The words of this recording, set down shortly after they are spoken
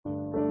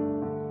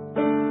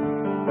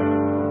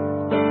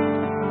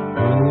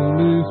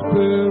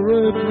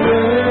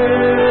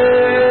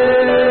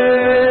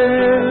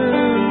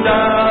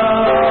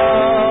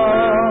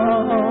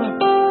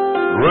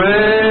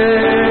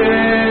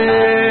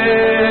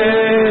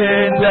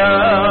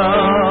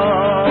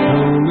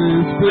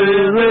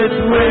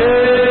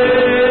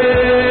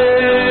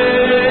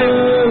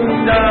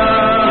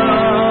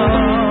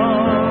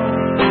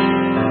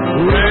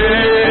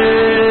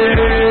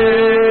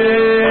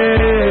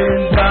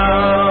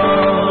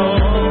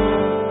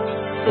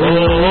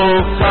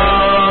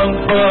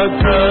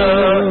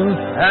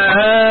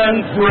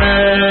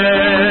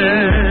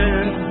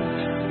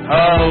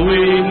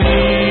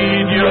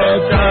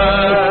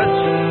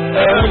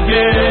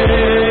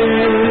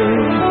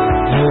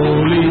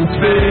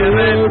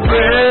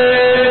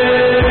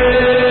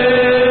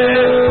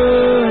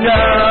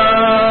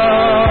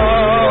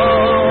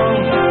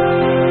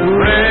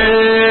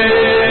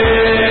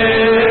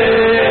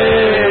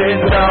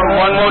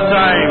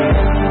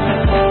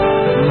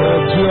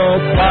your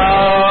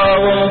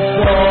power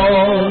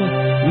fall.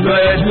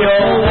 Let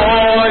your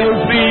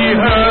voice be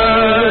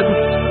heard.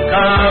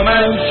 Come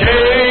and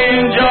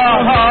change our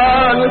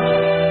hearts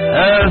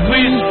as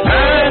we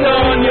stand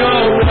on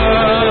your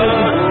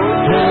word.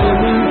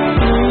 Holy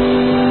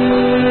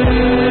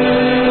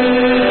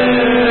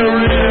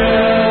Spirit,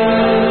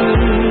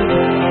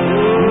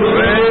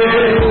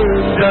 rain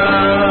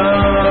down.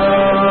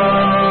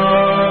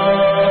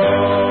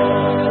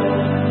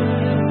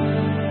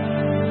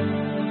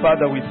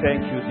 Father, we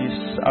thank you this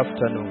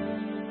afternoon.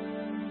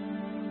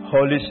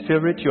 Holy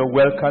Spirit, you're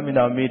welcome in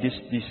our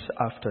midst this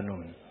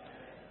afternoon.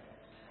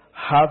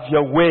 Have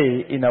your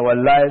way in our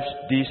lives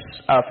this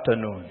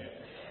afternoon.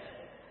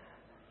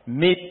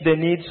 Meet the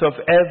needs of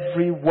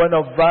every one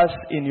of us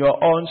in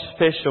your own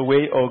special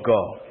way, O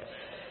God.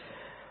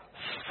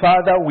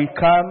 Father, we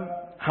come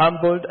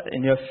humbled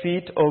in your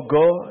feet, O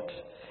God.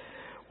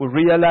 We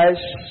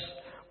realize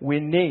we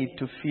need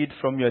to feed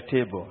from your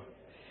table.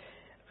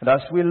 And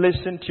as we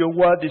listen to your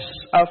word this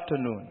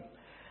afternoon,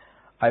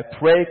 I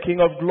pray, King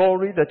of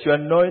glory, that your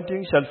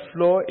anointing shall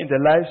flow in the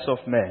lives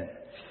of men.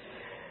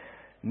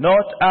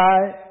 Not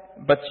I,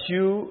 but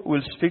you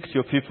will speak to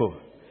your people.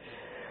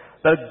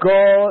 That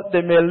God,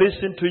 they may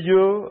listen to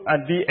you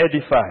and be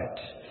edified.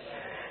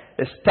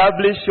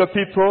 Establish your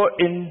people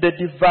in the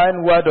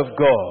divine word of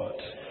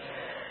God.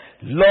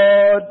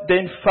 Lord, the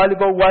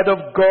infallible word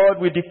of God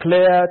we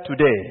declare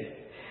today,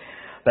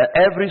 that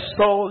every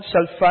soul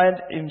shall find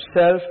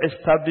himself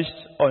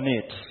established on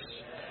it.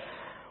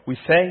 We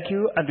thank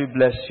you and we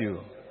bless you.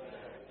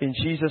 In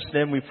Jesus'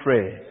 name we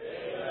pray.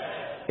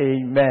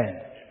 Amen.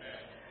 Amen.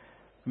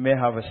 You may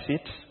have a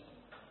seat.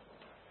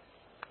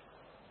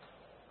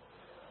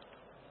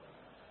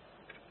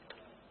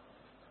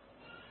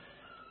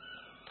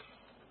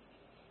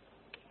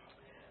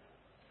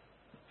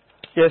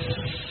 Yes.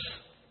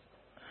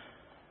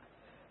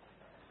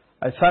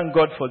 I thank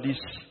God for this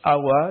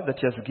hour that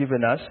He has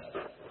given us.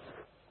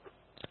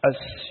 As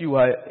you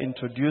are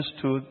introduced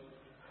to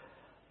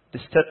the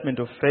statement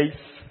of faith,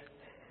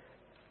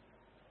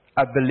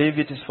 I believe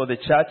it is for the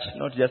church,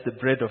 not just the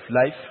bread of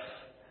life.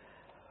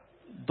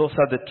 Those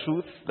are the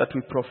truths that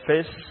we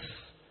profess,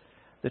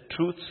 the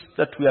truths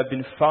that we have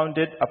been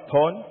founded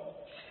upon.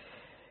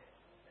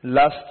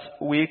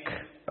 Last week,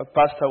 a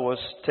pastor was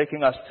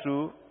taking us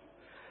through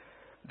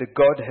the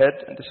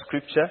Godhead and the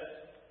Scripture.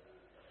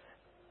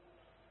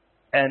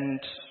 And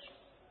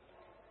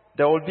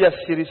there will be a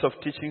series of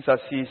teachings, as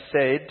he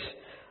said,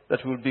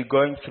 that we'll be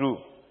going through.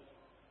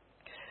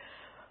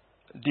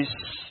 This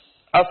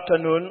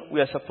afternoon,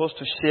 we are supposed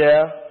to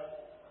share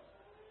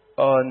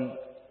on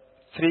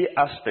 3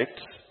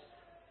 aspects.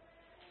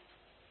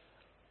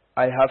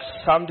 I have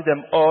summed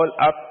them all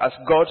up as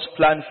God's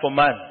plan for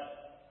man.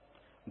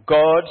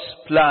 God's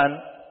plan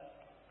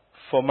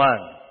for man.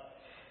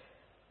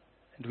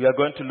 And we are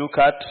going to look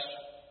at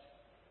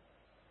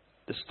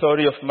the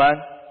story of man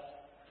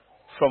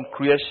from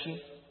creation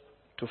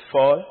to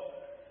fall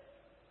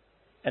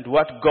and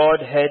what God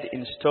had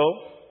in store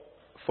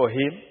for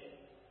him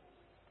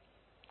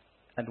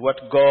and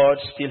what God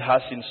still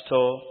has in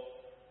store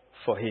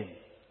for him.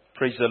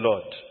 Praise the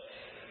Lord.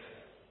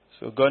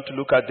 So we're going to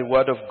look at the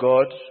Word of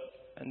God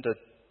and the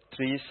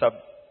 3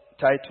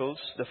 subtitles: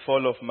 the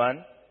fall of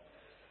man,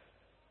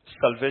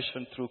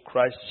 salvation through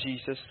Christ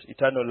Jesus,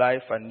 eternal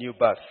life, and new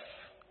birth.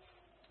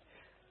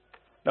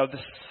 Now, the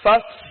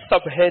first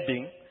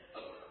subheading: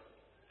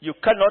 you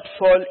cannot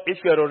fall if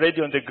you are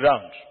already on the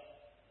ground.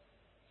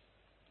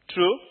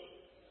 True?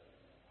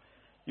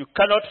 You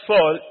cannot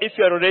fall if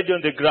you are already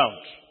on the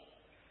ground.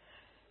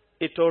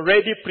 It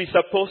already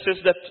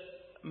presupposes that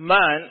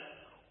man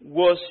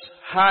was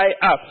high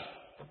up.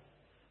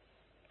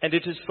 And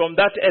it is from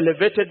that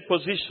elevated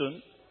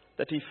position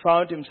that he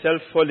found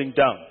himself falling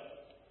down.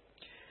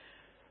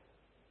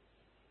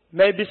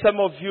 Maybe some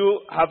of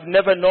you have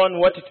never known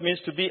what it means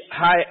to be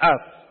high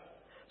up.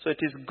 So it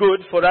is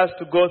good for us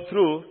to go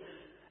through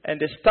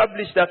and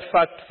establish that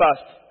fact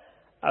first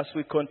as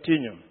we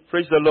continue.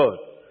 Praise the Lord.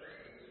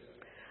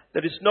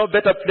 There is no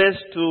better place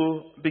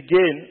to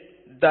begin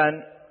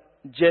than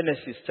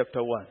Genesis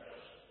chapter 1.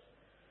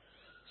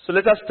 So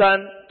let us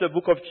turn to the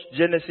book of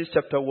Genesis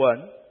chapter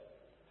 1.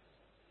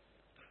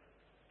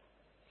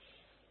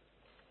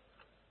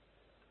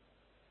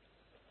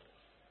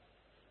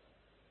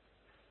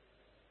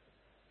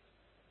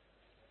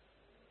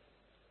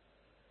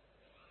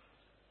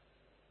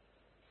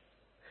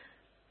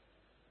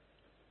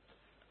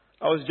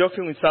 I was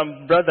joking with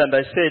some brother and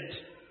I said,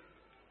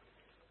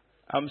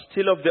 I'm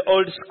still of the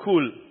old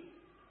school.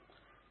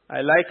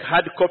 I like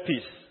hard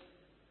copies.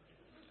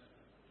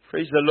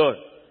 Praise the Lord.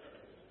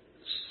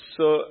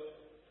 So,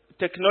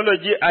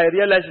 technology, I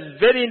realize, is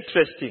very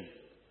interesting.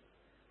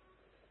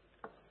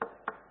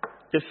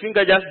 The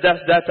finger just does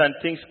that and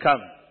things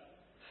come.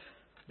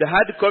 The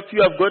hard copy,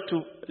 you have got to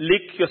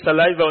lick your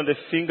saliva on the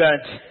finger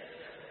and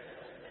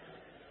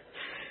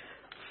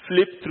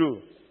flip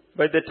through.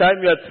 By the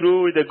time you are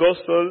through with the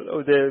gospel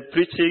or the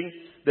preaching,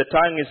 the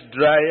tongue is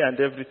dry and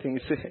everything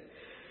is...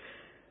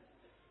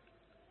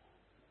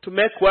 To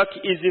make work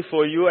easy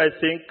for you, I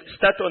think,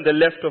 start on the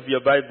left of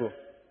your Bible.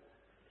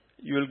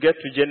 You will get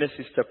to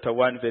Genesis chapter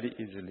 1 very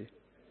easily.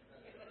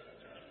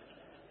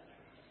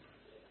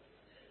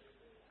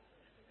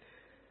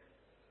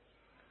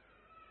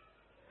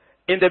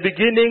 In the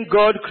beginning,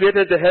 God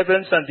created the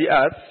heavens and the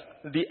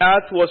earth. The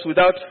earth was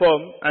without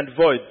form and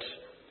void,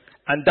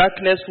 and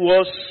darkness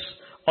was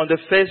on the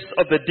face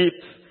of the deep,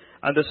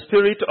 and the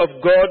Spirit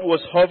of God was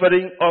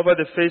hovering over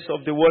the face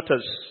of the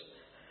waters.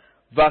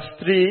 Verse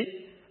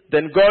 3,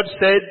 then God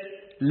said,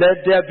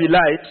 let there be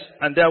light,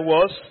 and there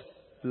was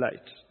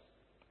light.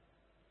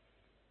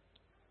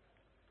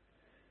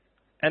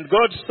 And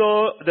God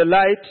saw the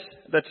light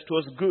that it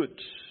was good,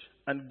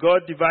 and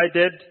God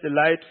divided the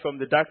light from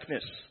the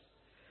darkness.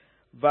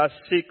 Verse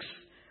 6,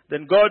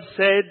 then God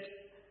said,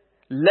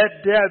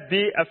 let there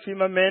be a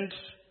firmament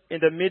in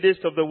the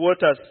midst of the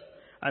waters,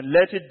 and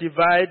let it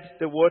divide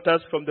the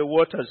waters from the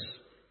waters.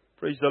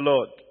 Praise the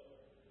Lord.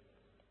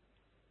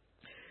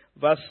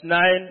 Verse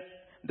 9,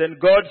 then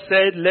God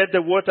said, let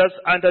the waters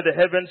under the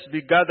heavens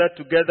be gathered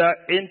together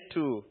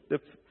into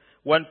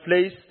one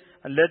place,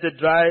 and let the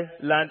dry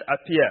land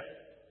appear.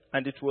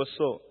 And it was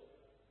so.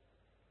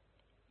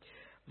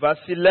 Verse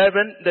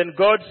 11, then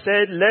God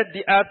said, let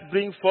the earth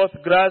bring forth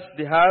grass,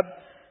 the herb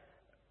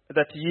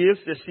that yields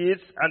the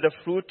seeds, and the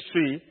fruit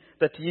tree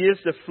that yields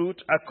the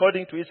fruit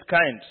according to its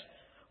kind,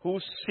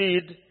 whose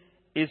seed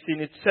is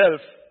in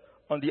itself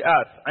on the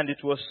earth. And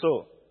it was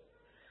so.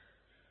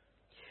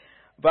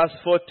 Verse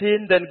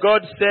 14, then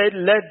God said,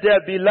 let there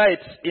be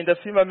lights in the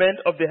firmament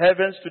of the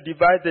heavens to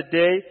divide the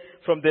day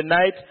from the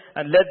night,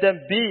 and let them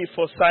be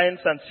for signs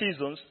and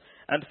seasons,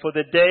 and for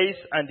the days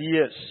and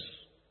years.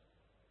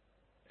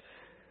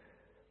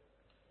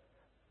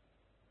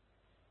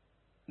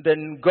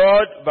 Then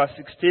God, verse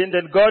 16,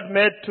 then God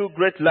made two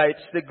great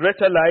lights, the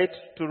greater light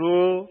to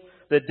rule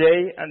the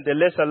day, and the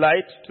lesser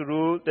light to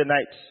rule the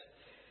night.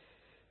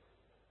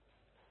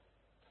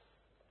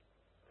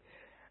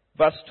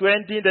 Verse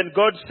 20, then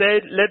God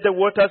said, let the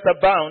waters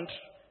abound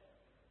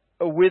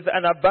with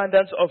an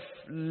abundance of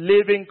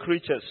living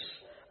creatures,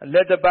 and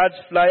let the birds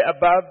fly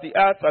above the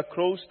earth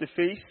across the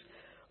face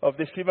of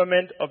the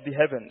firmament of the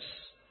heavens.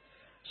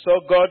 So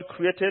God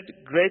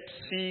created great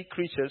sea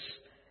creatures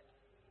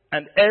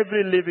and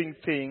every living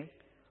thing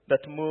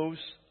that moves,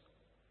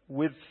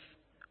 with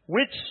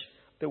which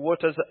the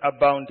waters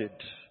abounded.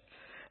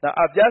 Now,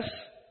 I've just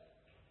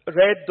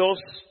read those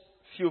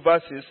few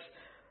verses.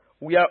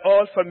 We are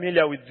all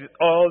familiar with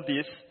all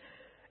this,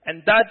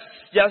 and that's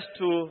just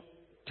to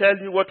tell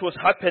you what was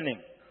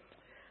happening.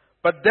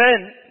 But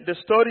then the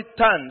story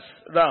turns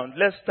round.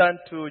 Let's turn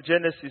to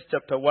Genesis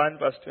chapter 1,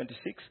 verse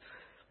 26.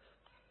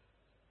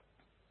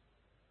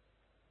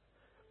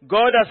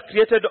 God has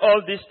created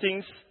all these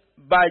things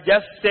by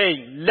just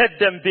saying, let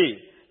them be,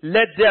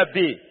 let there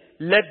be,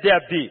 let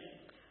there be.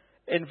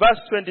 In verse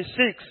 26,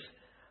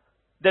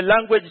 the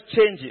language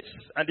changes,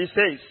 and it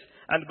says,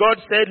 and God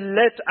said,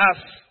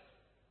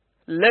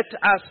 let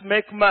us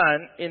make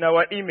man in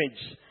our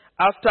image,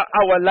 after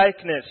our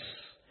likeness,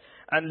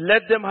 and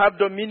let them have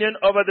dominion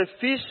over the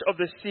fish of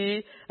the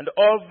sea, and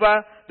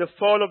over the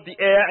fowl of the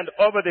air, and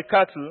over the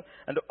cattle,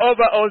 and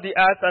over all the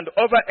earth, and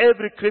over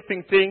every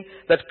creeping thing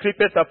that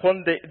creepeth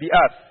upon the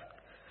earth.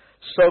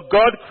 So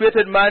God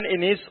created man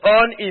in his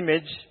own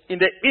image. In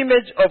the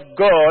image of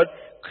God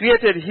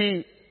created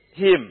he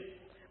him.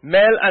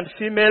 Male and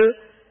female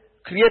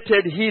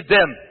created he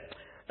them.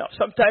 Now,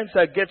 sometimes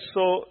I get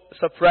so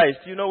surprised.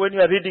 You know, when you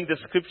are reading the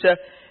scripture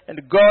and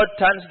God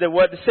turns the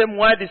word, the same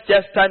word is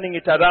just turning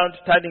it around.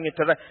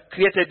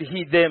 Created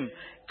he them.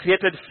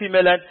 Created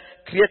female and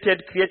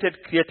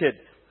created.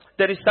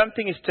 There is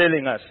something he's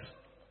telling us.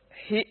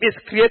 He is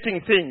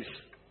creating things.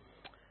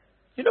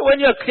 You know, when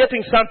you are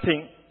creating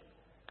something,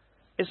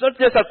 it's not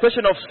just a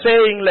question of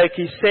saying like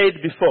he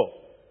said before.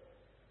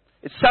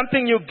 It's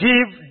something you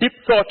give deep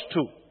thought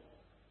to.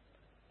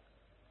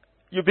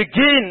 You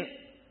begin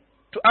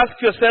to ask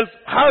yourself,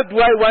 how do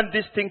I want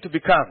this thing to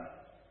become?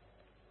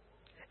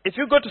 If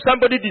you go to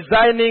somebody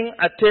designing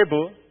a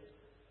table,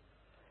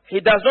 he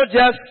does not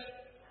just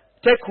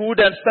take wood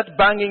and start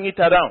banging it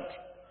around.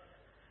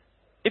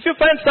 If you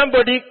find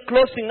somebody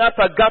closing up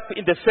a gap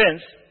in the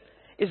fence,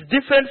 it's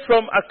different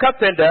from a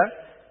carpenter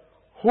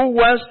who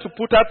wants to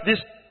put up this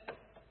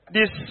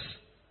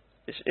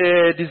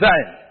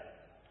design.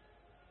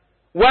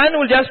 One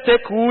will just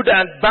take wood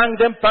and bang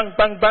them, bang,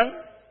 bang, bang.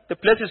 The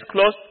place is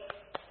closed.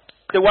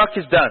 The work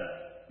is done.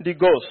 He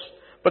goes.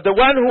 But the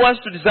one who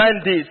wants to design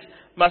this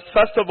must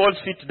first of all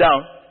sit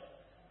down,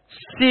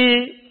 see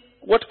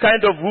what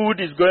kind of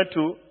wood he's going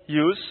to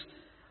use,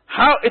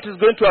 how it is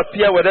going to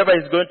appear wherever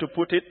he's going to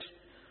put it.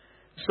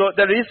 So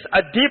there is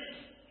a deep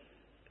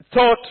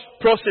thought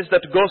process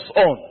that goes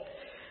on.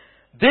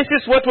 This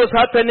is what was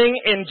happening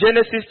in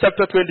Genesis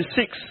chapter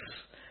 26.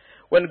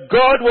 When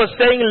God was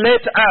saying,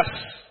 let us,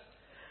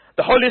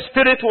 the Holy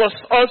Spirit was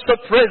also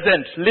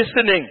present,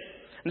 listening,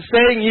 and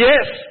saying,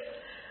 yes.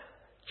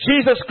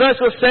 Jesus Christ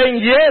was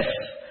saying, yes,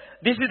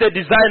 this is the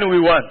design we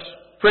want.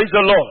 Praise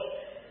the Lord.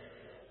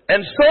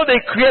 And so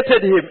they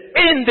created him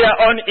in their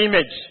own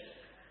image.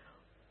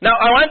 Now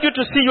I want you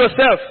to see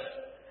yourself.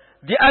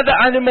 The other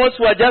animals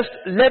were just,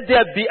 let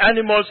there be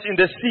animals in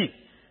the sea.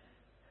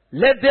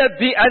 Let there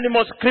be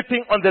animals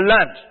creeping on the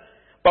land.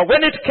 But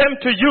when it came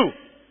to you,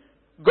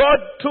 God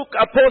took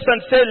a pause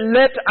and said,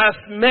 let us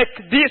make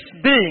this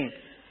being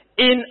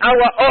in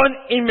our own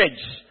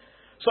image.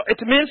 So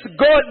it means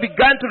God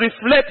began to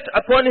reflect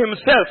upon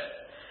himself.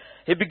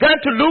 He began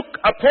to look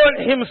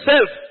upon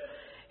himself,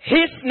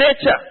 his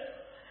nature,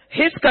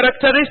 his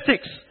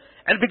characteristics,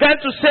 and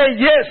began to say,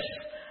 yes,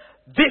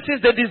 this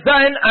is the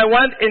design I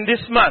want in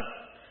this man.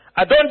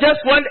 I don't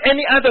just want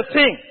any other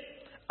thing.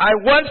 I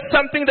want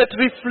something that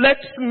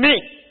reflects me.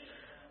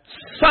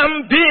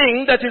 Some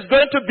being that is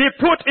going to be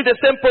put in the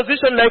same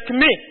position like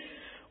me.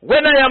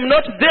 When I am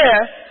not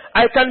there,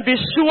 I can be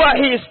sure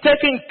he is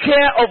taking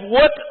care of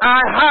what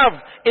I have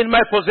in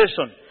my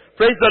possession.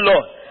 Praise the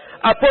Lord.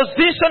 A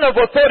position of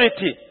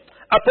authority.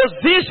 A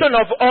position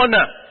of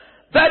honor.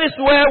 That is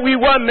where we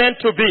were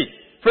meant to be.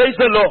 Praise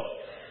the Lord.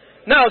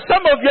 Now,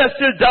 some of you are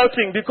still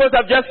doubting because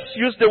I've just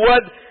used the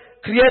word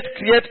create,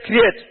 create,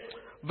 create.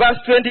 Verse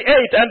 28,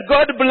 and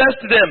God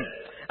blessed them.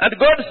 And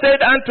God said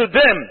unto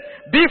them,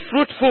 be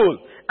fruitful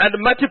and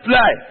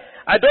multiply.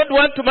 I don't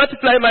want to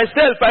multiply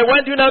myself. I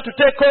want you now to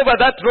take over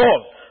that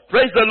role.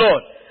 Praise the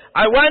Lord.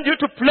 I want you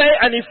to play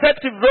an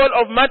effective role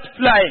of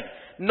multiplying.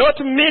 Not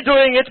me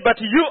doing it, but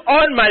you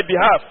on my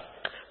behalf.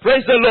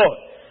 Praise the Lord.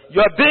 You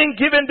are being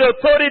given the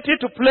authority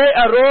to play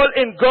a role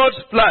in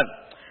God's plan.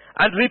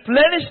 And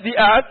replenish the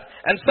earth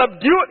and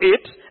subdue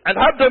it and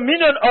have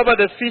dominion over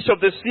the fish of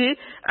the sea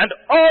and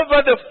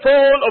over the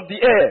fowl of the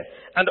air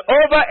and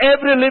over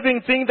every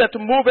living thing that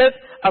moveth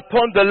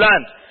upon the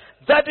land.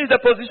 That is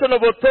the position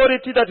of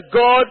authority that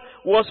God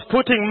was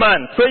putting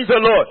man. Praise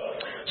the Lord.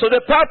 So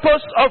the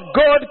purpose of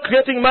God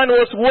creating man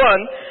was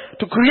one,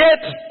 to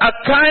create a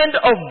kind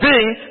of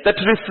being that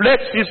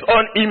reflects his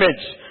own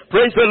image.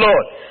 Praise the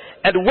Lord.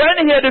 And when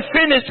he had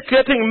finished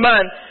creating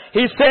man,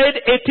 he said,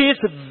 it is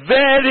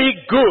very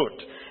good.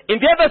 In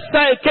the other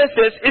side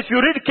cases, if you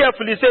read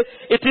carefully, he said,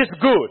 it is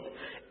good.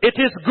 It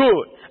is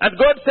good. And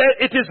God said,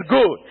 it is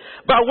good.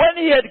 But when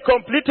he had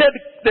completed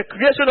the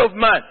creation of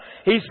man,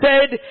 he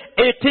said,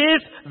 it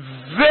is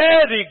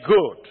very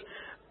good.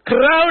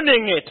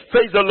 Crowning it,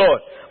 praise the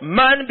Lord.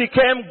 Man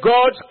became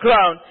God's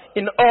crown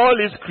in all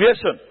his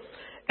creation.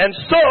 And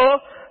so,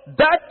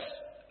 that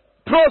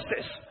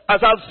process,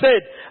 as I've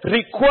said,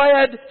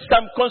 required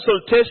some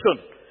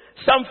consultation,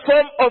 some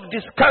form of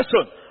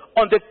discussion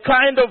on the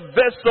kind of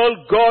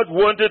vessel God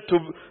wanted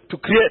to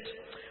create.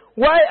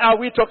 Why are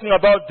we talking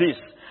about this?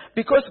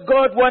 Because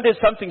God wanted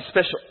something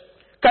special.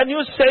 Can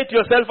you say to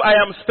yourself, I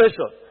am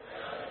special?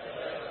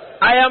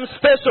 I am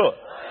special.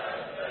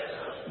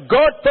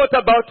 God thought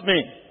about me.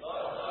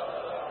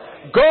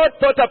 God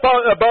thought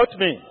about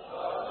me.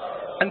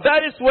 And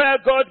that is where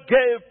God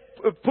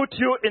put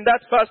you in that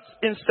first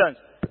instance.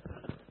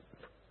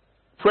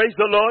 Praise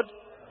the Lord.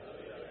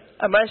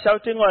 Am I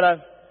shouting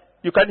or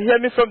you can hear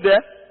me from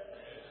there?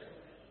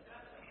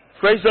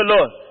 Praise the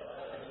Lord.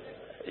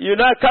 You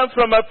know, I come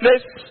from a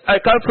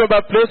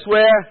place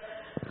where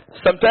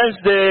sometimes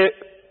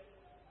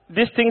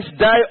these things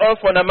die off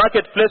on a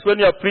marketplace when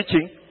you are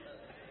preaching.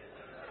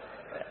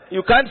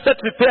 You can't start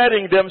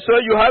preparing them, so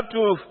you have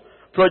to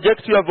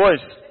project your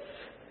voice.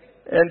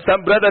 And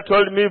some brother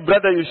told me,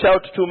 brother, you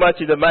shout too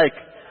much in the mic.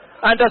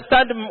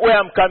 Understand where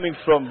I'm coming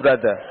from,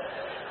 brother.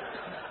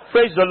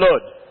 Praise the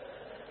Lord.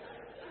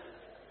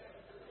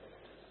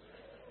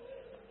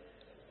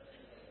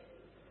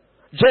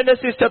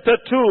 Genesis chapter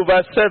 2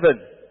 verse 7.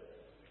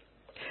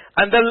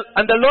 And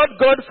the Lord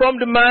God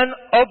formed man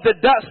of the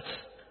dust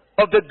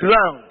of the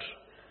ground.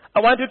 I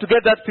want you to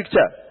get that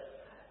picture.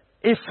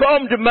 He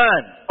formed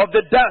man of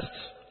the dust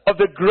of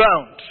the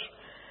ground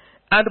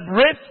and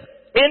breathed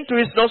into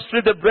his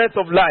nostril the breath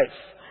of life.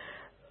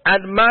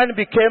 And man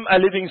became a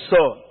living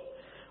soul.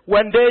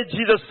 One day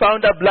Jesus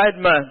found a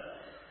blind man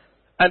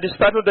and he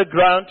spat on the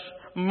ground,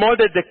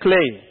 molded the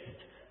clay,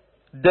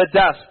 the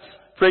dust,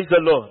 praise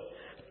the Lord,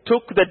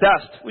 took the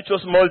dust which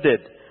was molded,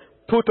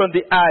 put on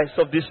the eyes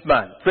of this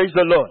man, praise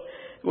the Lord.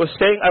 He was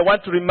saying, I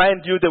want to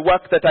remind you the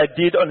work that I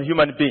did on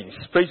human beings,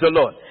 praise the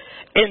Lord.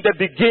 In the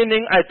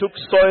beginning I took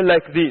soil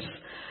like this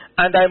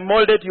and I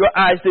molded your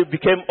eyes, they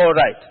became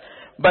alright.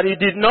 But he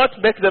did not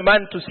make the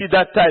man to see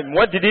that time.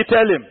 What did he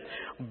tell him?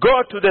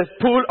 Go to the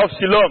pool of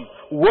Siloam,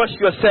 wash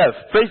yourself,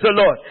 praise the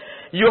Lord.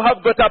 You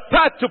have got a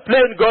part to play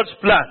in God's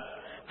plan,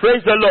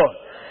 praise the Lord.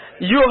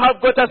 You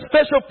have got a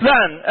special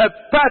plan, a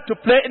part to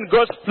play in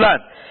God's plan.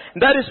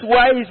 That is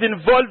why he's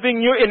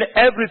involving you in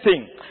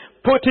everything,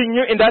 putting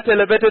you in that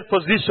elevated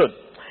position.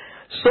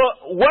 So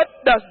what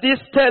does this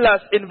tell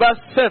us in verse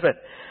 7?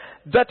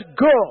 That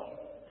God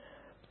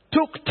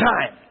took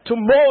time to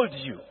mold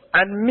you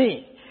and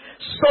me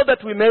so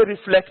that we may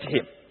reflect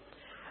him.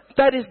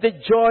 That is the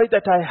joy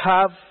that I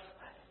have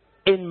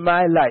in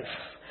my life.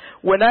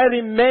 When I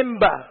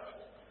remember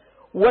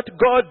what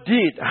God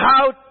did,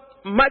 how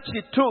much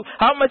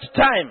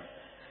time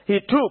he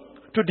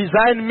took to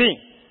design me.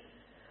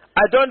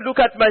 I don't look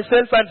at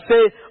myself and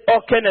say, oh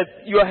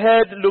Kenneth, your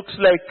head looks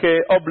like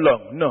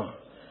oblong. No.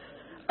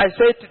 I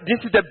said,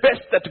 this is the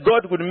best that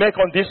God would make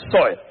on this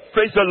soil.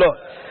 Praise the Lord.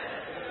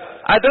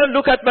 I don't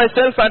look at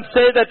myself and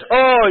say that,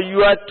 oh,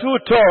 you are too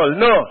tall.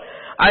 No.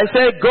 I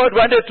say God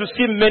wanted to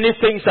see many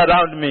things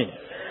around me.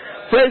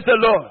 Praise the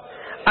Lord.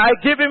 I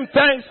give him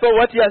thanks for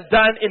what he has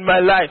done in my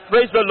life.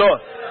 Praise the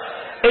Lord.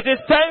 It is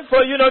time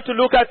for you not to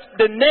look at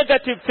the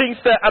negative things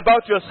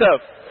about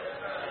yourself.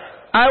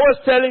 I was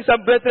telling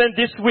some brethren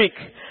this week,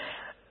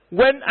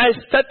 when I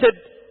started,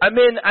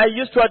 I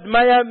used to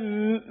admire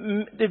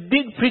the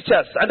big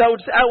preachers, and I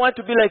would say, I want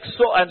to be like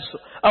so and so.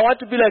 I want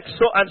to be like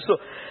so and so.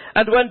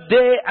 And one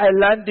day I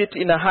learned it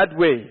in a hard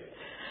way.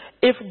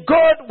 If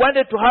God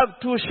wanted to have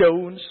 2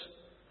 Sheuns,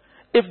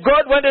 if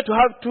God wanted to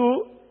have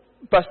 2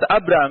 Pastor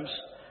Abrahams,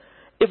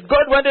 if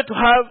God wanted to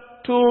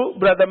have 2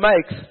 Brother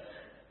Mikes,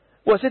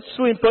 was it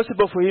so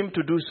impossible for him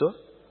to do so?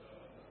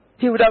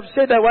 He would have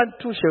said, I want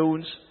 2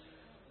 Sheuns.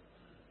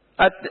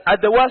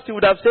 At the worst, he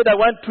would have said, I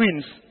want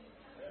twins.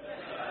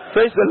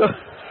 Praise the Lord.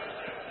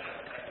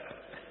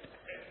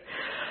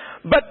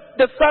 But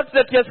the fact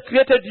that he has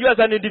created you as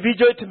an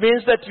individual, it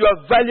means that you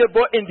are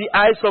valuable in the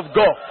eyes of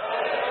God.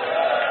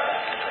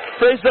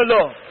 Praise the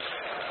Lord.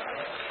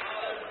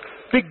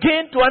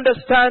 Begin to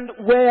understand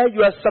where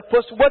you are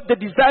supposed to, what the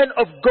design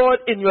of God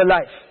in your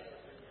life.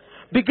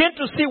 Begin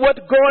to see what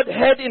God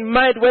had in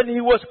mind when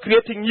he was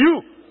creating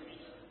you.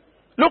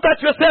 Look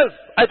at yourself.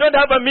 I don't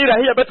have a mirror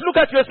here, but look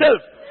at yourself.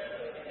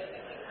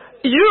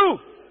 You,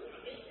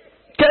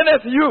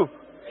 Kenneth, you.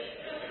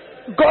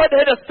 God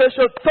had a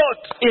special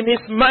thought in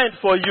his mind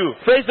for you.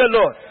 Praise the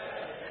Lord.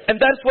 And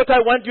that's what I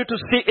want you to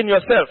see in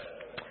yourself.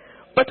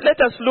 But let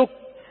us look.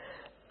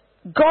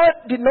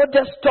 God did not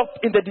just stop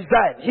in the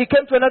design. He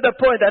came to another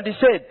point and he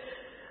said,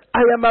 I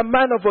am a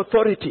man of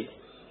authority.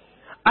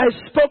 I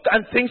spoke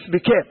and things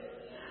became.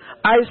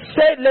 I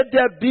said, let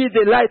there be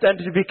the light,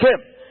 and it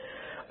became.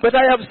 But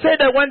I have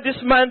said I want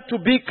this man to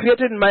be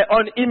created in my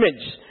own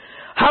image.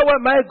 How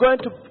am I going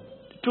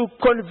to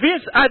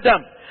convince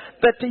Adam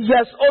that he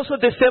has also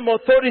the same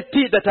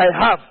authority that I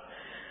have?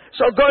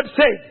 So God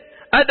said,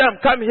 Adam,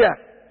 come here.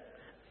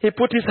 He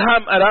put his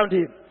arm around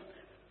him.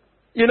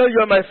 You know,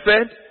 you're my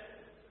friend.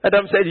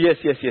 Adam said, yes.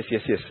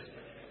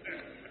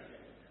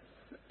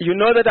 You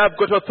know that I've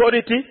got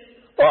authority?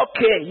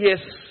 Okay,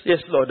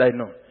 yes, Lord, I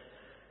know.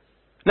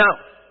 Now,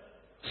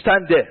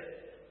 stand there.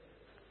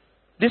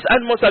 These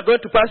animals are going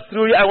to pass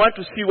through you. I want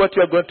to see what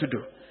you are going to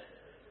do.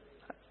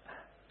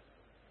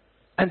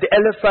 And the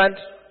elephant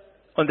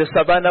on the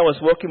savannah was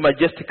walking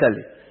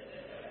majestically.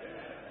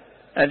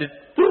 And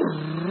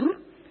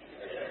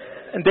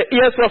and the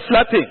ears were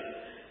flapping.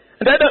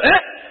 And I thought,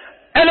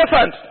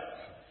 elephant!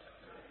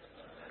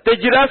 The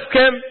giraffe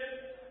came.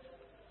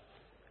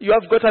 You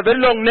have got a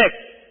very long neck.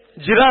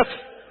 Giraffe.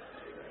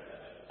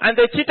 And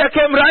the cheetah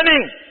came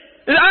running.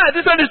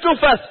 This one is too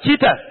fast.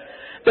 Cheetah.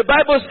 The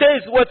Bible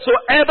says,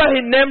 whatsoever he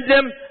named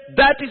them,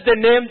 that is the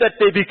name that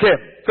they became.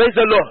 Praise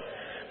the Lord.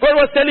 God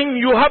was telling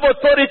you have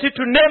authority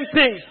to name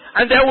things,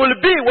 and there will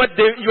be what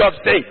you have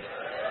said.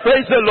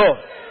 Praise the Lord.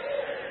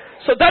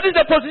 So that is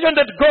the position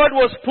that God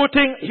was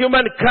putting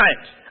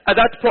humankind at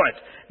that point.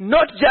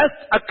 Not just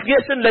a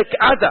creation like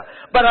other,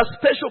 but a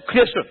special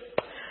creation.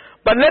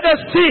 But let us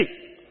see,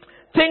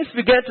 things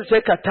began to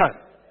take a turn.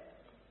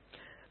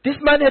 This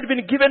man had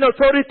been given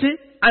authority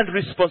and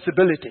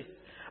responsibility.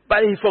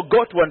 But he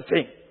forgot one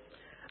thing.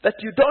 That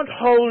you don't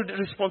hold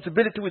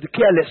responsibility with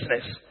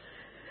carelessness.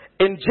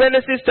 In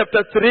Genesis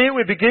chapter 3,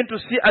 we begin to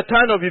see a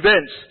turn of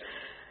events.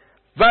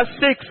 Verse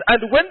 6,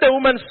 and when the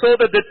woman saw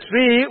that the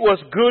tree was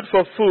good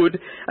for food,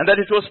 and that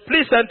it was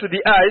pleasant to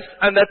the eyes,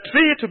 and the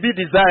tree to be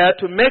desired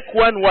to make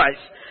one wise,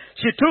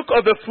 she took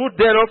of the fruit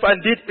thereof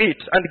and did eat,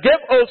 and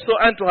gave also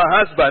unto her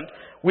husband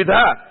with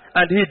her,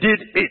 and he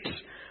did eat.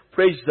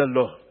 Praise the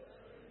Lord.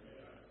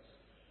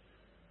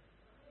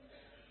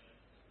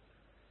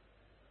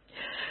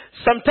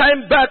 Some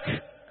time back,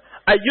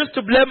 I used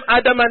to blame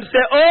Adam and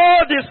say, oh,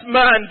 this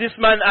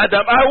man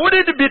Adam, I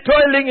wouldn't be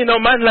toiling in a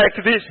man like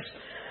this.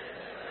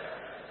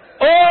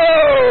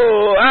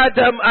 Oh,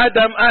 Adam,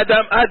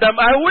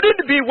 I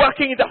wouldn't be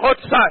working in the hot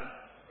sun.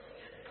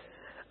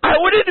 I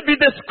wouldn't be in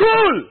the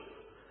school.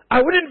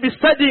 I wouldn't be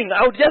studying.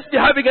 I would just be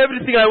having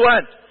everything I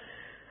want.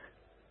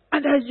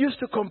 And I used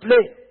to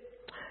complain.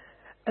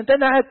 And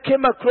then I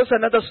came across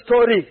another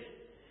story.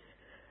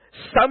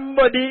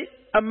 Somebody,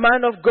 a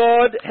man of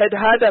God,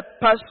 had a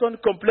person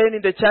complain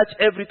in the church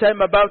every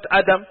time about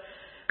Adam.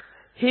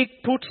 He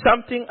put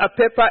a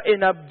paper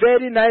in a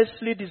very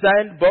nicely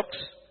designed box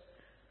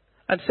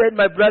and said,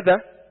 my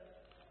brother,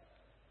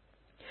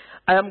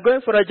 I am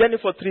going for a journey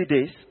for 3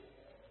 days.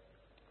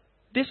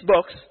 This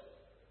box,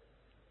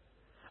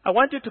 I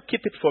want you to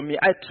keep it for me.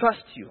 I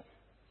trust you.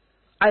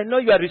 I know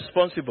you are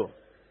responsible.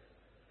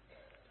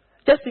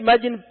 Just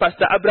imagine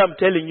Pastor Abraham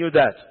telling you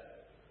that.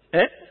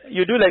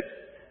 You do like,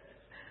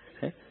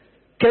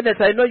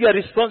 Kenneth, I know you are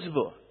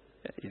responsible.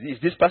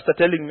 Is this pastor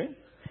telling me?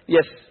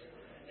 Yes.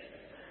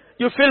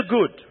 You feel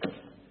good.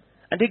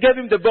 And he gave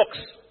him the box.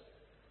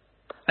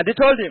 And he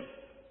told him,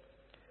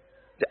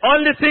 the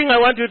only thing I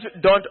want you to,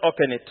 don't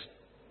open it.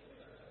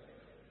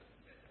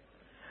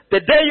 The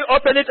day you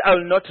open it, I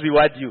will not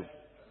reward you.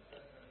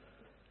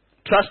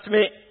 Trust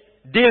me,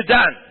 deal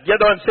done. The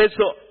other one said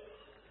so.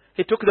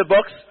 He took the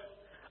box.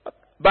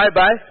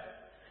 Bye-bye.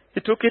 He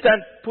took it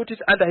and put it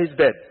under his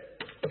bed.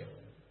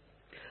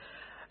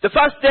 The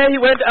first day he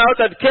went out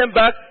and came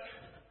back,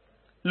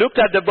 looked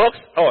at the box.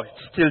 Oh,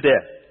 it's still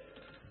there.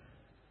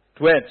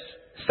 Went,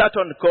 sat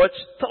on the couch,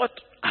 thought,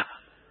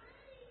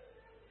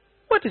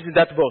 what is in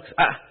that box?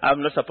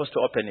 I'm not supposed to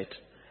open it.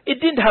 It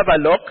didn't have a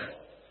lock.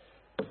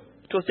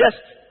 It was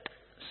just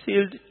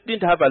sealed,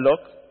 didn't have a lock.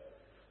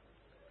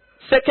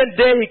 Second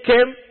day he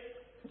came,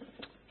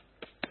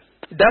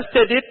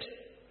 dusted it.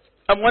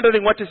 I'm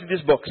wondering what is in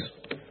this box.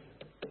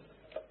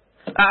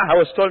 I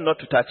was told not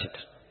to touch it.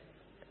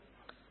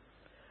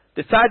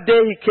 The third day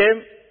he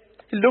came,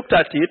 he looked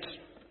at it,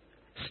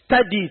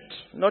 studied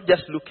it, not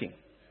just looking.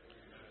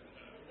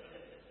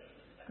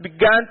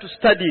 Began to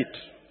study it.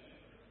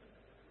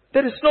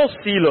 There is no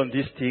seal on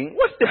this thing.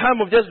 What's the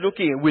harm of just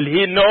looking? Will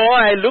he know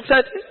I looked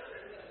at it?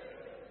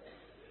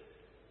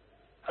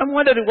 I'm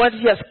wondering what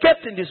he has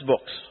kept in this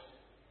box.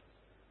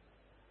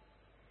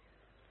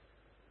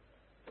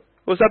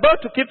 Was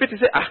about to keep it, he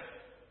said,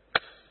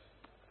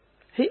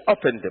 he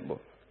opened the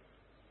book.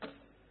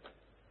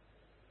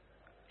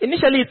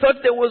 Initially he thought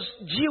there was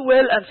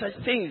jewel and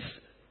such things.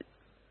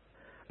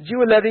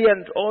 Jewelry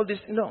and all this.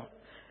 No.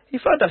 He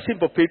found a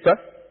simple paper.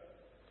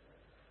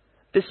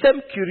 The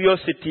same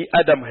curiosity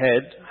Adam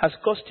had has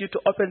caused you to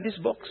open this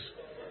box.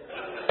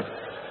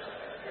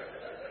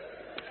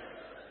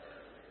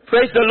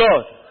 Praise the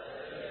Lord.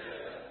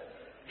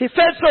 He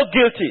felt so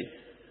guilty.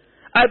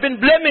 I've been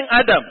blaming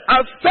Adam.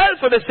 I fell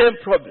for the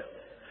same problem.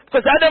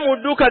 Because Adam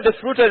would look at the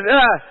fruit and,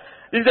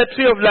 this is the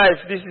tree of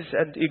life. This is,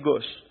 and he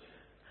goes.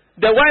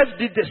 The wife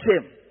did the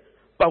same.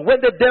 But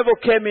when the devil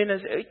came in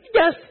and said,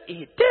 just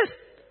eat this.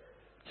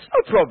 It's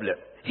no problem.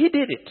 He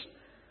did it.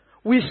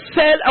 We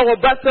sell our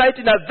birthright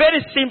in a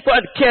very simple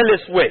and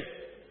careless way.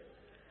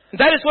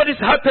 That is what is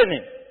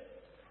happening.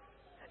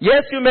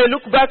 Yes, you may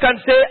look back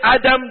and say,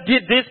 Adam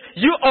did this.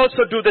 You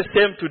also do the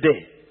same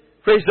today.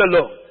 Praise the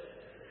Lord.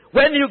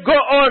 When you go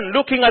on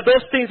looking at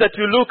those things that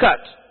you look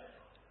at,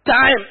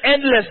 time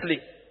endlessly,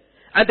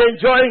 and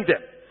enjoying them,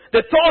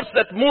 the thoughts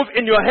that move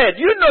in your head,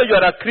 you know you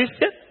are a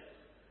Christian.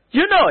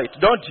 You know it,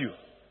 don't you?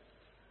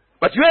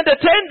 But you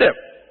entertain them.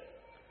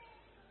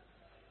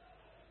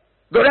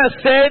 God has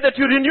said that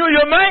you renew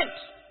your mind.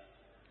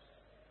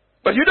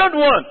 But you don't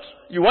want.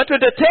 You want to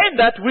entertain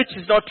that which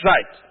is not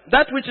right.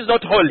 That which is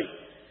not holy.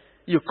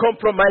 You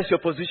compromise your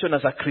position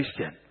as a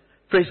Christian.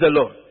 Praise the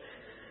Lord.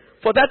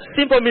 For that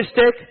simple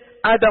mistake,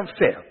 Adam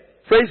fell.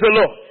 Praise the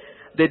Lord.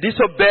 They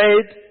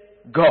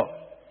disobeyed God.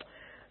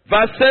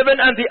 Verse 7,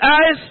 and the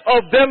eyes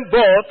of them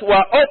both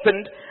were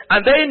opened,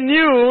 and they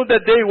knew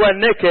that they were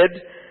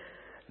naked.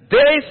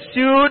 They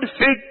sewed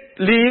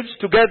fig leaves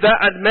together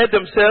and made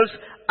themselves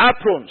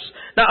aprons.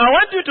 Now I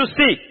want you to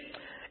see,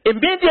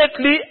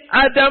 immediately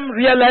Adam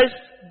realized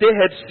they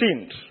had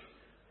sinned.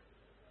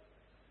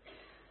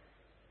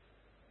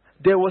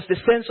 There was the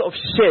sense of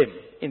shame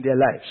in their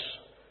lives.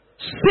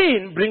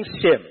 Sin brings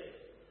shame.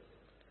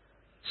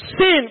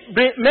 Sin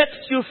makes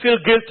you feel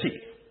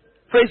guilty.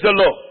 Praise the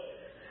Lord.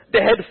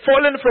 They had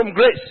fallen from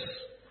grace.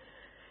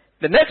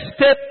 The next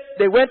step,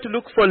 they went to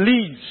look for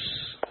leaves,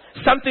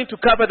 something to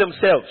cover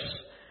themselves.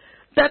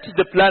 That is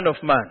the plan of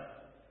man.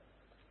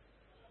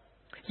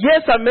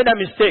 Yes, I made a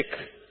mistake.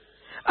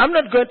 I'm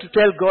not going to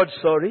tell God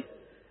sorry.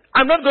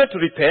 I'm not going to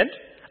repent.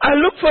 I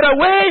look for a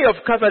way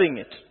of covering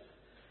it.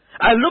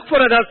 I look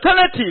for an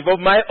alternative of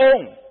my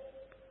own.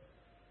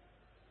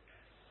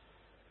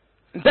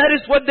 That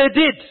is what they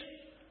did.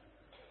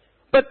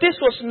 But this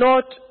was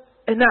not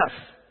enough.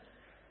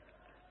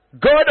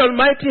 God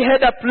Almighty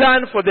had a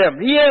plan for them.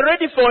 He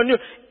already foreknew.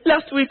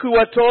 Last week we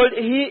were told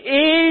He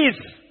is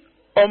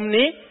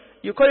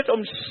you call it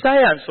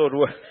omniscience or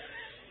what?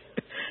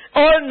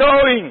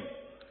 All-knowing.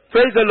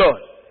 Praise the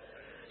Lord.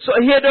 So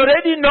He had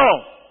already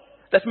known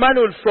that man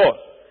will fall.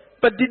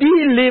 But did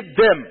He leave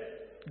them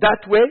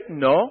that way?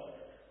 No.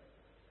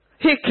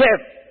 He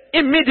came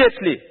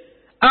immediately.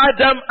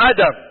 Adam,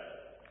 Adam.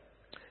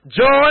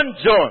 John,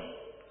 John.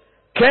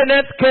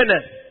 Kenneth,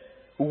 Kenneth.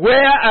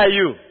 Where are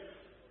you?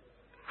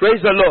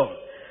 Praise the Lord.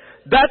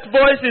 That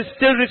voice is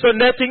still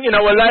resonating in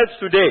our lives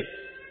today.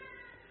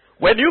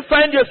 When you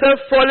find yourself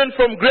fallen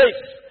from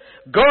grace,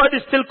 God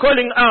is still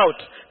calling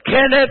out,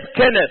 Kenneth,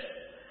 Kenneth.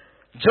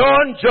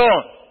 John,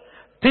 John.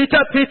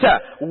 Peter, Peter.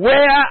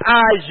 Where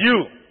are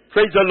you?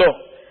 Praise the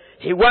Lord.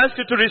 He wants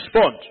you to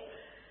respond.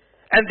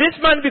 And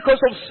this man, because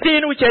of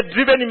sin which had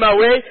driven him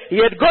away, he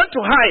had gone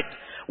to hide.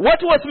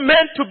 What was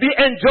meant to be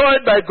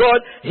enjoyed by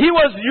God, he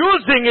was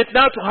using it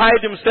now to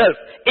hide himself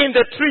in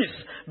the trees.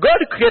 God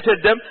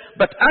created them,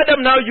 but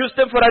Adam now used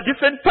them for a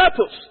different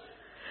purpose.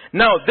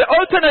 Now, the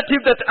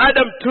alternative that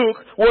Adam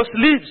took was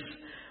leaves.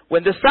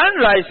 When the sun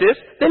rises,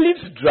 the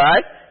leaves dry.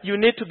 You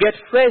need to get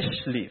fresh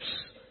leaves.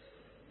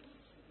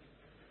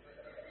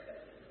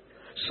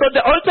 So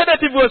the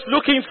alternative he was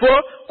looking for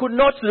could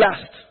not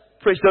last.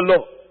 Praise the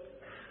Lord.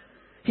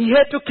 He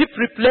had to keep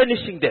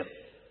replenishing them.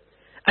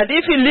 And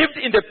if he lived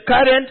in the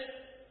current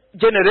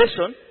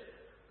generation,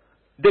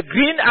 the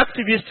green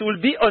activist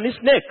will be on his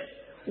neck.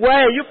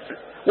 Why are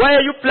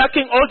you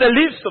plucking all the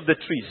leaves of the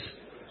trees?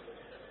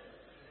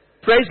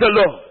 Praise the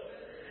Lord.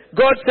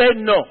 God said,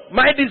 no.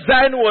 My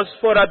design was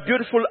for a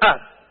beautiful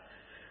earth.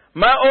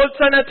 My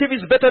alternative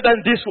is better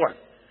than this one.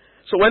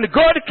 So when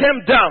God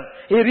came down,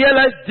 he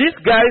realized these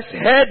guys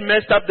had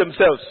messed up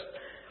themselves.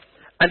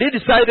 And he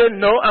decided,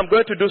 no, I'm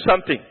going to do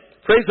something.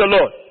 Praise the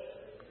Lord.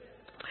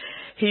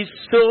 He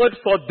sewed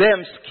for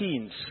them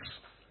skins.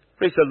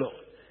 Praise the Lord.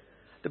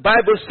 The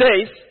Bible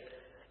says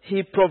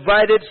he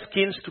provided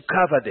skins to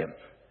cover them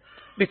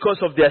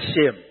because of their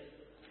shame.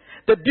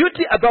 The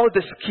beauty about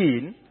the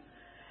skin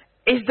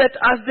is that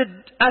as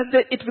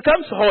it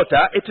becomes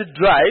hotter, it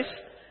dries,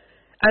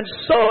 and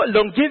so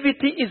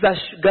longevity is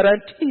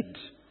guaranteed.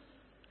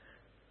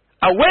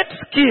 A wet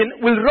skin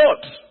will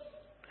rot,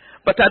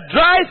 but a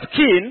dry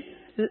skin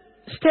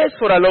stays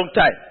for a long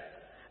time.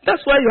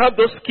 That's why you have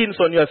those skins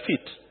on your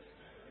feet.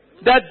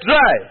 They're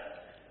dry.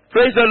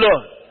 Praise the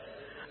Lord.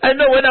 I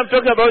know when I'm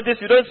talking about this,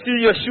 you don't see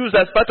your shoes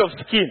as part of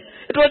skin.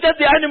 It was just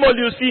the animal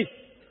you see.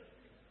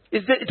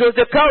 It was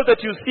the cow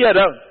that you see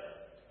around.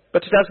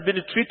 But it has been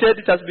treated,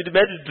 it has been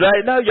made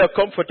dry. Now you are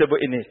comfortable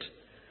in it.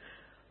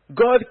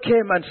 God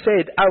came and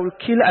said, I will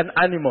kill an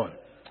animal.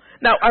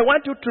 Now I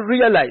want you to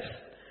realize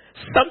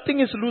something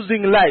is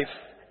losing life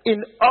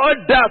in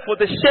order for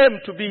the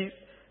shame to be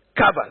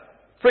covered.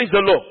 Praise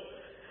the Lord.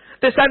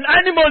 There's an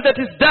animal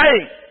that is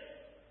dying.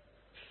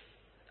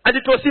 And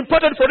it was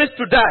important for it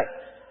to die,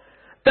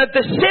 that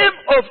the shame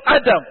of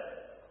Adam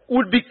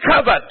would be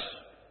covered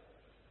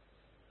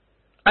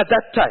at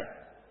that time.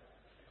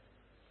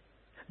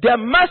 There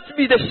must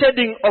be the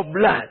shedding of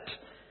blood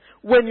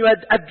when you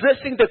are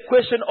addressing the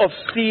question of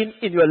sin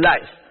in your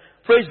life.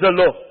 Praise the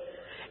Lord.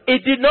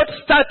 It did not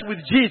start with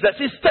Jesus.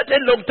 It started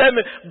a long time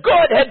ago.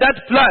 God had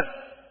that plan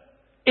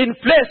in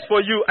place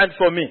for you and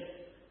for me.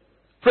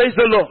 Praise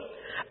the Lord.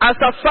 As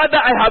a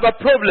father, I have a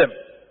problem.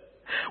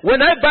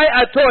 When I buy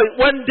a toy,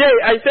 one day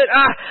I said,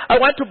 I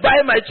want to buy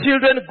my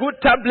children good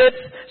tablets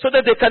so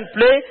that they can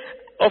play.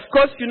 Of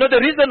course,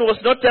 the reason was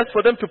not just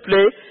for them to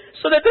play,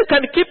 so that they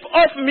can keep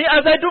off me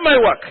as I do my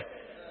work.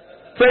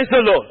 Praise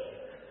the Lord.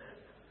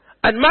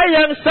 And my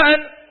young son,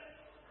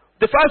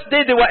 the first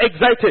day they were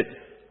excited.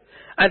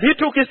 And he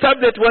took his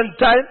tablet one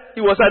time,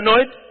 he was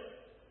annoyed.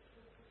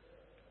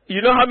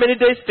 You know how many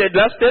days they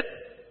lasted?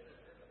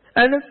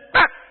 And it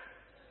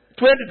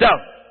went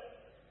down.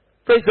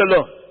 Praise the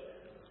Lord.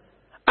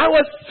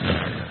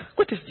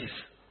 What is this?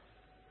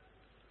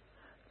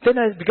 Then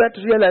I began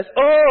to realize,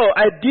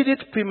 I did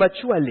it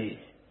prematurely.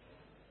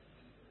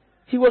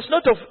 He was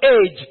not of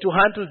age to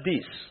handle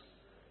this.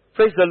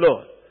 Praise the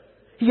Lord.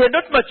 He had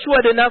not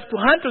matured enough to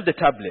handle the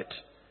tablet.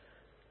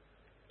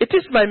 It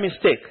is my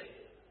mistake.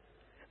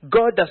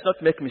 God does not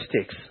make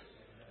mistakes.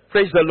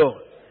 Praise the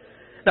Lord.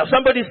 Now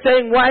somebody is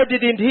saying, why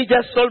didn't he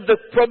just solve the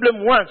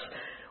problem once?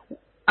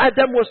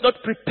 Adam was not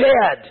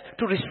prepared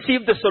to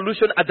receive the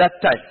solution at that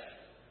time.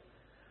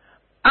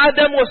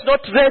 Adam was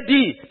not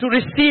ready to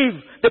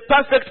receive the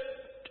perfect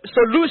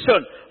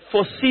solution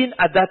for sin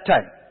at that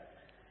time.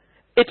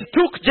 It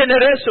took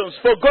generations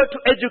for God to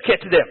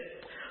educate them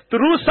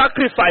through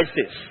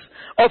sacrifices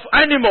of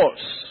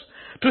animals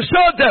to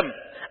show them,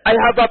 I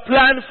have a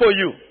plan for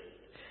you.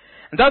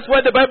 And that's why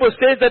the Bible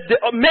says that the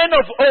men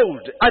of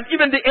old and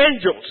even the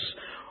angels,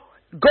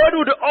 God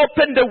would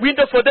open the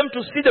window for them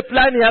to see the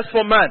plan he has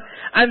for man.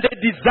 And they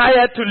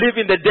desire to live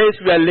in the days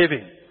we are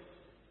living.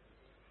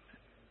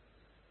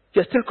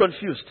 You're still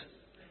confused.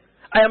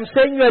 I am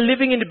saying you are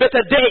living in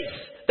better days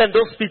than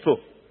those people.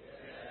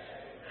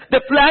 The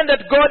plan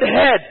that God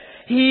had,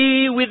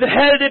 he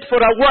withheld it for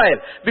a while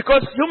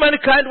because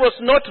humankind was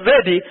not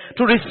ready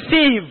to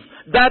receive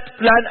that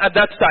plan at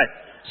that time.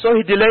 So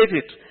he delayed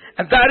it.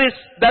 And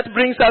that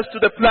brings us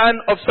to the plan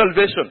of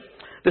salvation.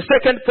 The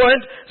second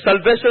point,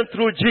 salvation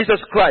through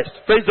Jesus Christ.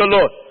 Praise the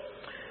Lord.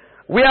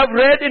 We have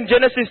read in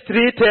Genesis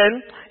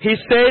 3:10, he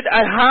said,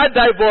 I heard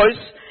thy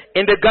voice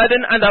in the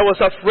garden and I was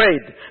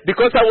afraid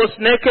because I was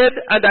naked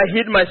and I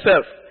hid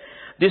myself.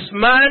 This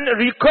man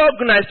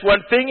recognized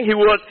one thing,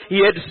 he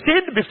had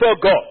sinned before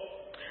God.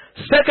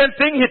 Second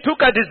thing, he took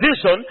a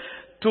decision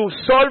to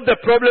solve the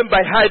problem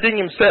by hiding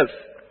himself.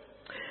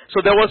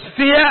 So there was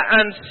fear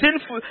and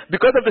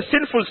because of the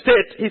sinful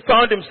state he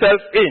found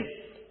himself in.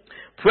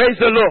 Praise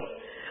the Lord.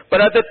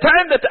 But at the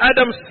time that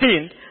Adam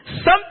sinned,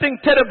 something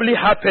terribly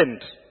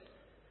happened.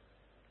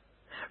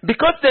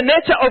 Because the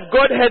nature of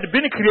God had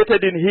been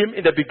created in him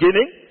in the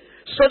beginning,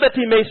 so that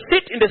he may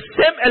sit in the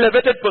same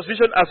elevated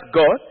position as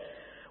God,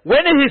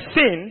 when he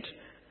sinned,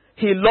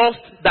 he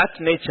lost that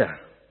nature.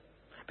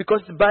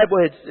 Because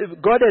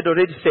God had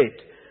already said,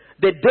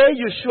 the day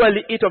you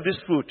surely eat of this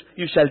fruit,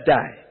 you shall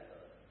die.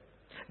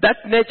 That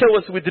nature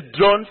was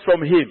withdrawn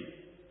from him.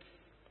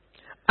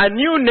 A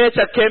new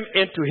nature came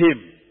into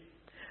him.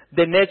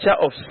 The nature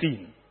of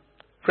sin.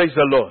 Praise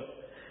the Lord.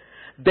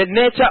 The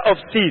nature of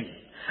sin.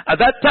 At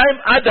that time,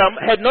 Adam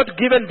had not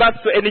given birth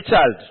to any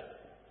child.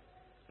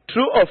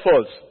 True or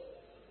false?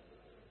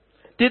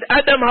 Did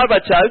Adam have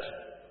a child?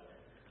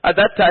 At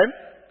that time,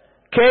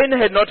 Cain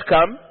had not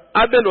come,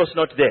 Abel was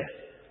not there.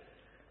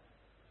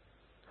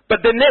 But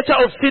the nature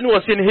of sin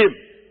was in him.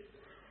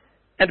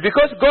 And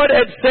because God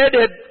had said,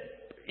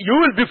 you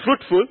will be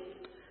fruitful,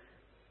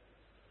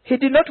 he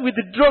did not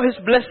withdraw his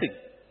blessing.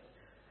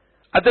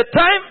 At the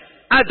time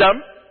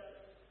Adam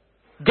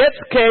gets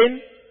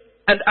Cain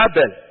and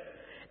Abel,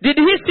 did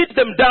he sit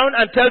them down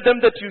and tell them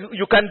that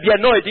you can be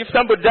annoyed? If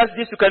somebody does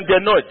this, you can be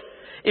annoyed.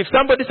 If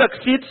somebody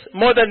succeeds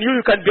more than you,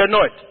 you can be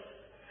annoyed.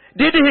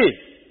 Did he?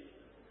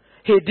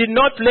 He did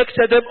not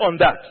lecture them on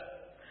that.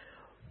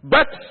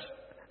 But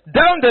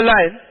down the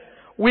line,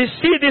 we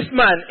see this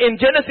man in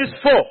Genesis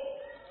 4,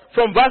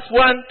 from verse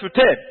 1 to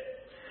 10.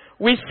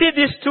 We see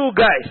these two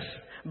guys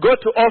go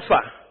to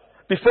offer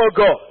before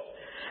God.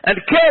 And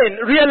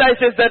Cain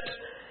realizes that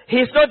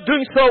he's not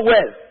doing so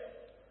well.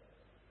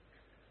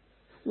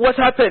 What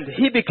happened?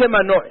 He became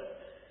annoyed.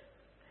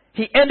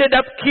 He ended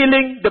up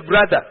killing the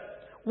brother.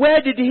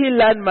 Where did he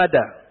learn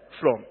murder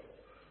from?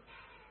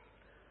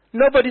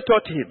 Nobody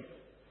taught him.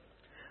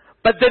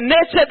 But the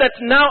nature that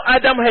now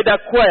Adam had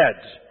acquired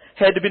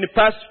had been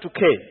passed to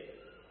Cain.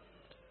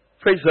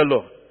 Praise the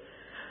Lord.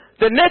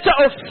 The nature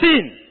of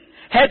sin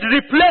had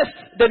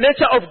replaced the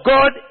nature of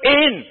God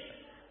in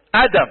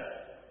Adam.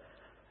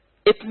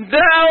 It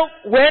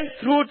now went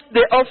through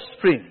the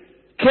offspring,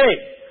 Cain.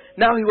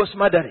 Now he was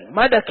murdering.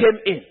 Murder came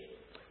in.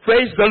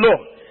 Praise the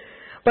Lord.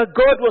 But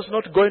God was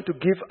not going to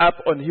give up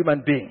on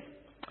human being.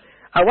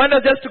 I want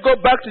us just to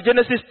go back to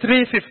Genesis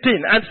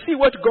 3:15 and see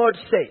what God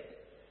said.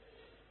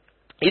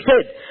 He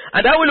said,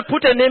 and I will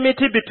put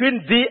enmity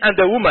between thee and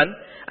the woman,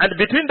 and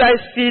between thy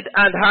seed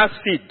and her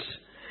seed.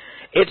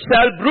 It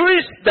shall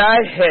bruise thy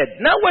head.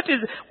 Now what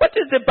is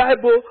the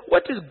Bible,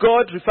 what is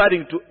God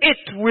referring to?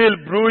 It will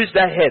bruise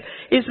thy head.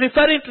 It's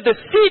referring to the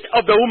seed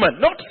of the woman,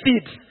 not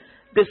seeds.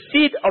 The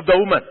seed of the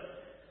woman.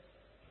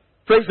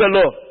 Praise the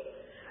Lord.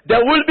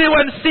 There will be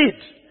one seed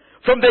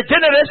from the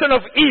generation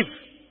of Eve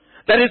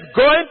that is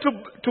going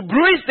to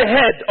bruise the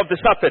head of the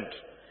serpent.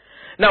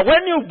 Now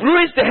when you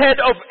bruise the head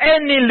of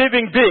any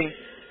living being,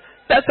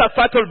 that's a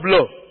fatal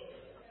blow.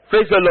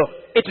 Praise the Lord.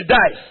 It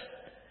dies.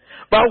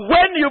 But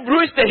when you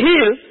bruise the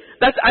heel,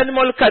 that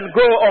animal can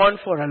go on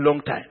for a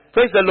long time.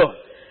 Praise the Lord.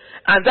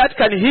 And that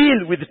can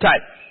heal with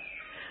time.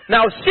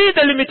 Now see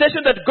the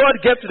limitation that God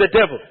gave to the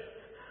devil.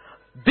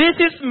 This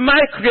is my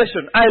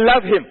creation. I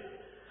love him.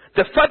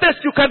 The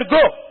furthest you can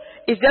go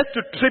is just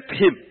to trip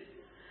him.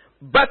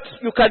 But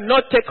you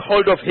cannot take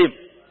hold of him.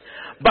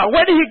 But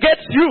when he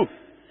gets you,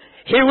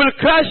 he will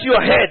crush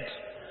your head.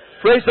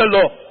 Praise the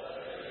Lord.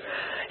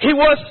 He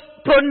was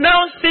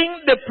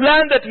pronouncing the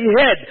plan that he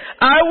had.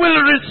 I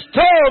will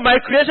restore my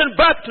creation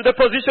back to the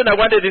position I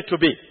wanted it to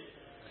be.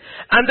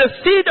 And the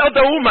seed of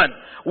the woman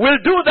will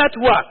do that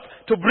work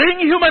to bring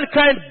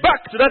humankind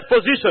back to that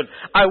position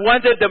I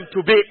wanted them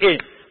to be in.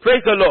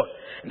 Praise the Lord.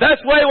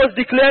 That's why I was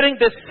declaring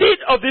the seed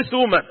of this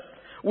woman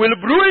will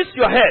bruise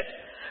your head,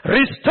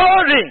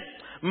 restoring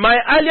my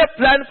earlier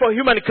plan for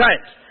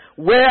humankind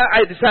where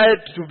I decided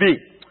to be.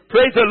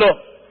 Praise the Lord.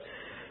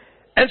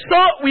 And so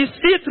we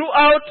see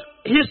throughout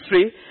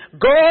history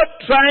God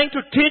trying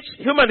to teach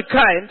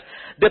humankind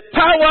the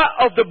power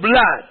of the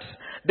blood,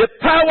 the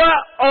power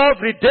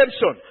of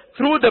redemption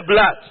through the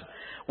blood.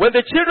 When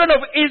the children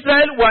of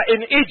Israel were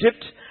in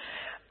Egypt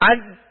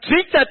and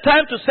reached a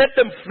time to set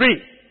them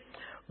free,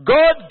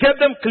 God gave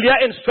them clear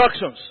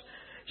instructions.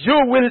 You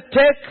will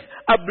take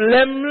a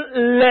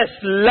blameless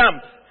lamb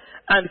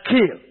and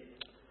kill.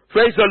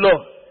 Praise the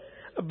Lord.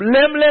 A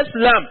blameless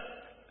lamb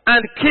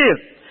and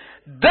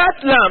kill. That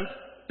lamb,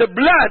 the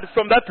blood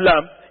from that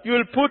lamb, you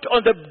will put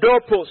on the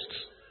doorposts.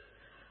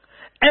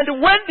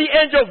 And when the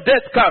angel of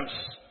death comes,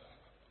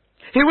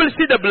 he will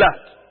see the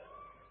blood.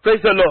 Praise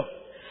the Lord.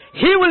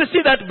 He will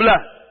see that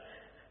blood.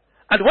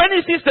 And when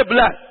he sees the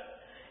blood,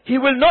 he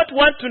will not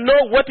want to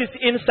know what is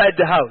inside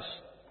the house.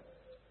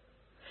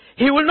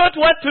 He will not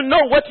want to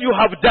know what you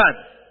have done.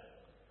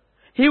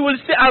 He will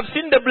say, I've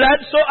seen the blood,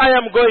 so I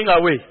am going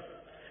away.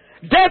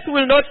 Death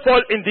will not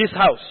fall in this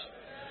house.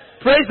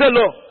 Praise the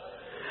Lord.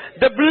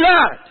 The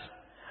blood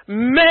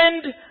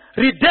meant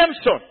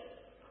redemption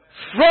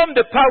from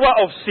the power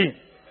of sin.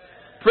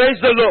 Praise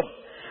the Lord.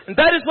 And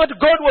that is what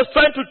God was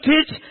trying to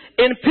teach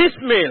in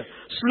piecemeal,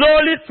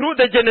 slowly through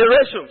the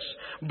generations,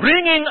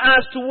 bringing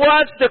us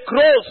towards the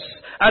cross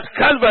at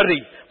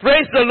Calvary.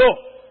 Praise the Lord.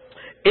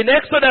 In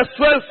Exodus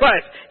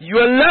 12:5,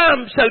 your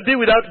lamb shall be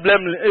without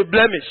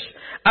blemish,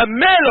 a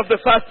male of the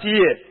first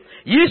year.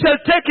 Ye shall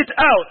take it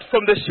out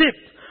from the sheep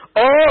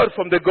or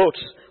from the goats.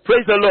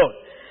 Praise the Lord.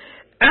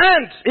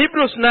 And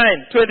Hebrews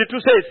 9:22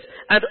 says,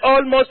 and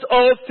almost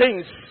all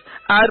things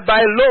are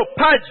by law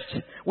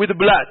purged with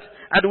blood,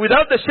 and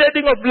without the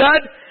shedding of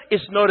blood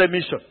is no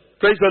remission.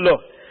 Praise the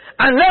Lord.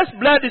 Unless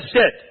blood is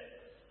shed,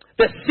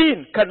 the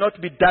sin cannot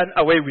be done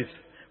away with.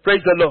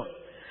 Praise the Lord.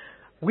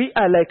 We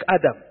are like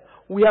Adam.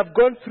 We have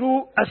gone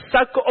through a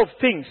circle of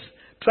things,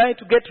 trying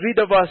to get rid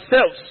of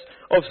ourselves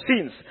of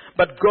sins.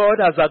 But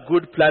God has a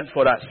good plan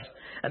for us.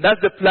 And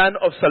that's the plan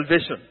of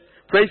salvation.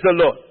 Praise the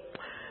Lord.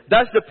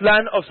 That's the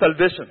plan of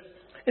salvation.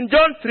 In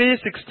John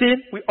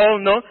 3:16, we all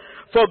know,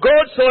 for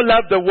God so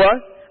loved the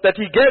world that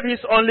he gave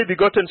his only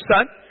begotten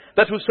Son,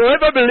 that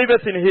whosoever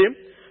believeth in him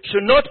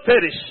should not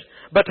perish,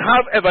 but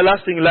have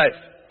everlasting life.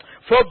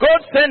 For God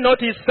sent not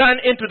his Son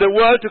into the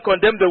world to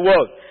condemn the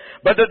world,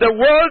 but that the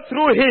world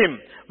through him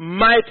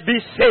might be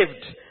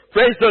saved.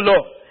 Praise the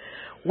Lord.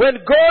 When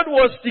God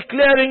was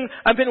declaring,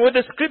 when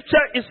the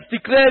scripture is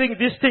declaring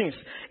these things,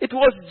 it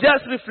was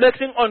just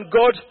reflecting on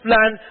God's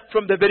plan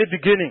from the very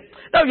beginning.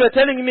 Now you are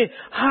telling me,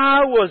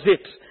 how was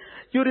it?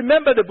 You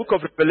remember the book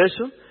of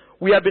Revelation?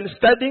 We have been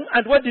studying,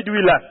 and what did we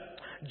learn?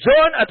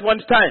 John at one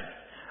time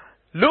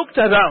looked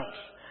around,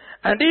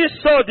 and he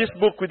saw this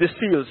book with the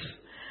seals,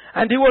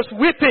 and he was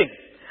weeping,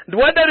 and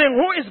wondering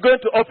who is going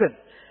to open.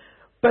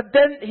 But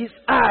then his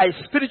eyes,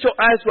 spiritual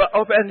eyes, were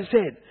open, and he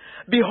said,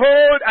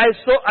 behold, I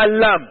saw a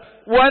lamb,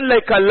 one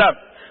like a lamb,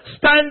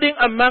 standing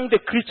among the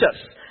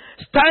creatures.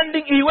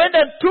 He went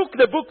and took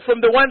the book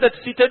from the one that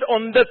seated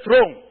on the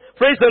throne.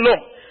 Praise the Lord.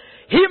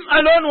 Him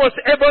alone was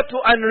able to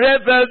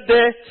unravel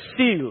the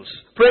seals.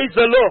 Praise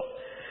the Lord.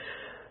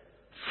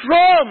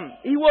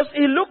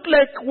 He looked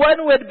like one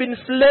who had been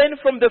slain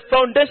from the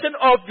foundation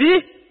of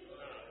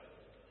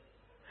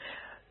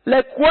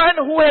like one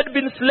who had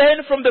been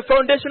slain from the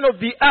foundation of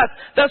the earth.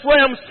 That's why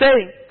I'm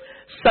saying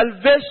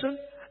salvation,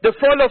 the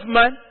fall of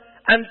man,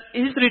 and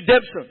his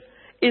redemption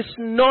is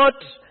not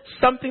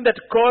something that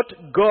caught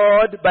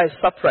God by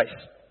surprise.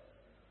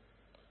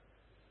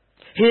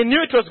 He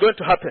knew it was going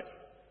to happen.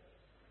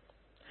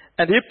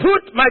 And he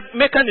put my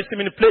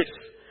mechanism in place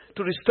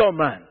to restore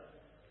man.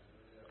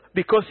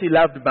 Because he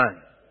loved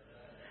man.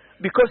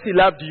 Because he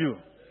loved you.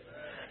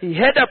 He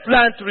had a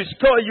plan to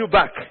restore you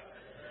back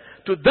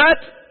to that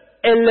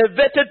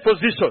elevated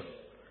position.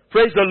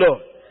 Praise the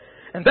Lord.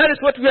 And that is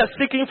what we are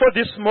seeking for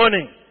this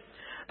morning.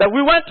 That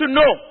we want to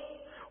know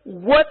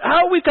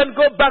how we can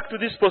go back to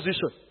this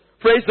position.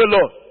 Praise the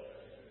Lord.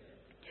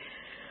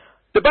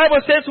 The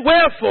Bible says,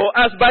 wherefore,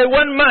 as by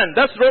one man,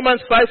 that's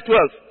Romans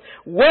 5:12.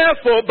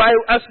 Wherefore,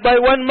 as by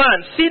one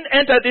man, sin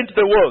entered into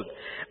the world,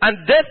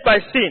 and death by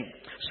sin.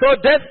 So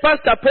death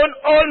passed upon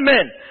all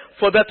men,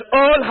 for that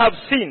all have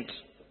sinned.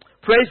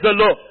 Praise the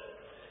Lord.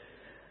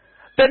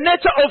 The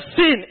nature of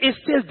sin is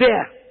still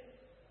there.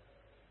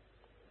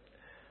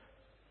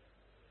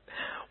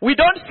 We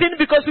don't sin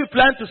because we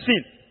plan to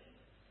sin.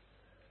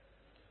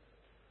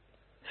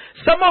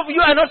 Some of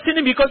you are not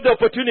sinning because the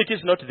opportunity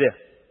is not there.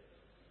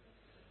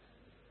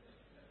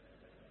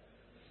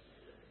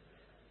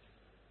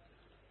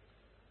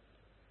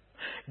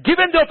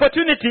 Given the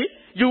opportunity,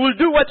 you will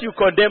do what you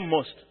condemn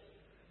most.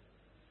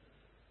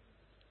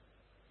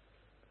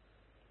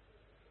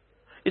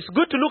 It's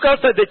good to look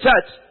outside the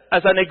church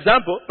as an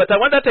example, but I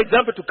want that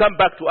example to come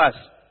back to us.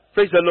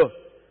 Praise the Lord.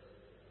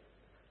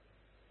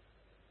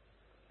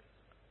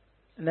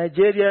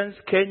 Nigerians,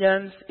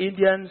 Kenyans,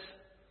 Indians,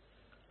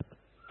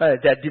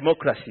 they are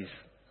democracies.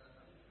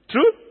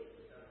 True?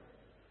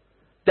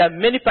 There are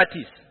many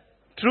parties.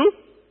 True?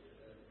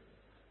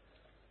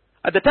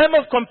 At the time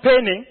of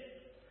campaigning,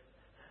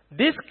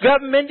 this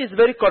government is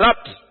very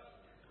corrupt.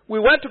 We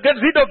want to get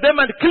rid of them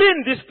and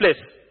clean this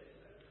place.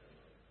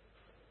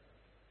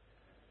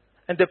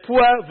 And the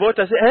poor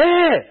voters say,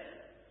 hey,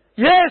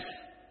 yes,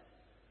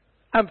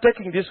 I'm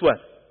taking this one.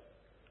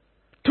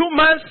 2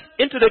 months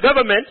into the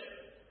government,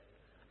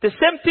 the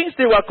same things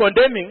they were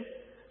condemning,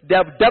 they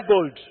have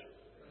doubled.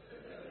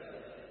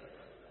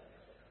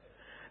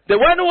 The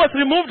one who was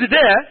removed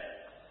there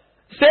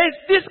says,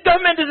 this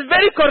government is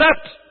very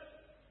corrupt.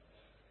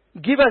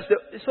 Give us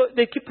so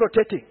they keep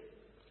protecting.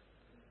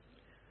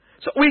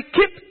 So we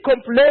keep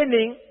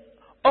complaining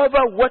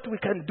over what we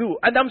can do.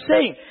 And I'm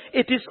saying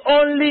it is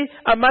only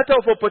a matter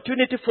of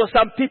opportunity for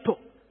some people.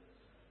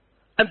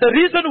 And the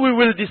reason we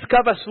will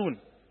discover soon.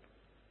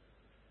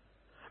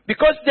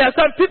 Because there are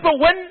some people,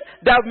 when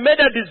they have made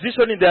a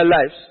decision in their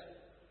lives,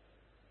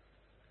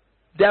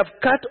 they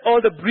have cut all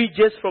the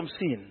bridges from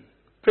sin.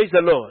 Praise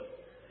the Lord.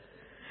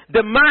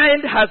 The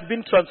mind has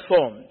been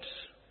transformed.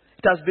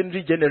 It has been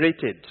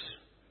regenerated.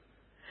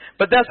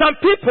 But there are some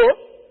people,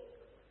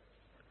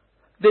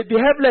 they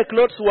behave like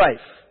Lot's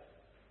wife.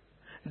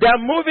 They are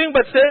moving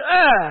but saying,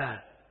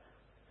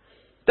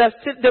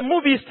 the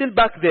movie is still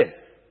back there.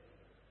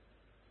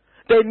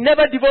 They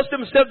never divorce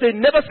themselves. They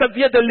never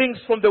sever the links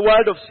from the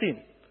world of sin.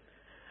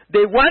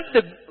 They want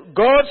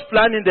God's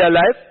plan in their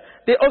life.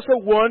 They also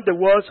want the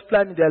world's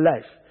plan in their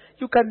life.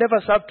 You can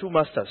never serve 2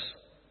 masters.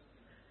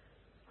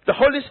 The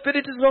Holy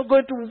Spirit is not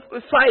going to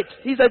fight.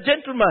 He's a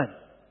gentleman.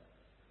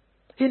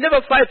 He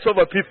never fights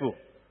over people.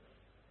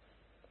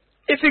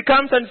 If he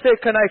comes and says,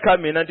 can I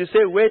come in? And you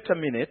say, wait a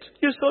minute.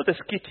 You saw the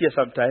skit here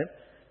sometime.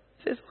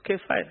 He says, okay,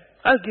 fine.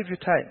 I'll give you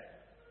time.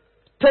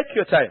 Take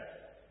your time.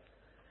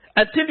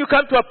 Until you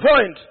come to a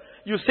point,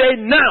 you say,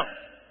 now,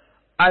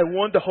 I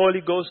want the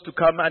Holy Ghost to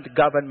come and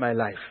govern my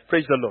life.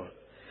 Praise the Lord.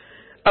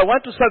 I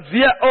want to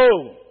persevere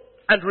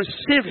and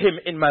receive him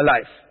in my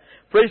life.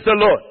 Praise the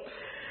Lord.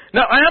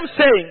 Now, I am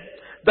saying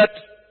that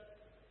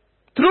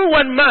through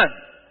one man,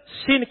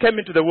 sin came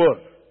into the world.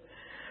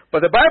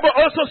 But the Bible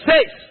also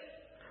says,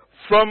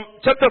 from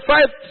chapter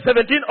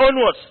 5:17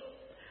 onwards.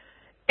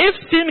 If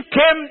sin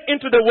came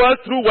into the world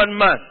through one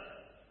man,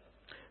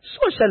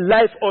 so shall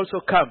life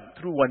also come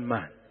through one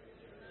man.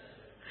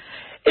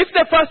 If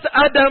the first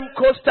Adam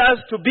caused us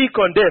to be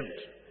condemned,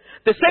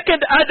 the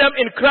second Adam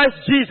in Christ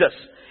Jesus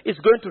is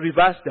going to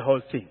reverse the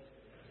whole thing.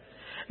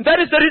 That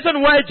is the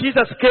reason why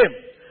Jesus came,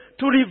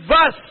 to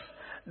reverse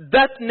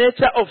that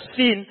nature of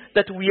sin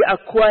that we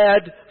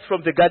acquired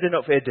from the Garden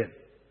of Eden.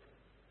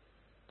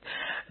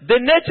 The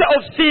nature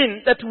of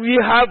sin that we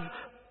have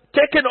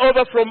taken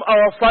over from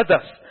our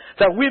fathers,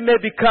 that we may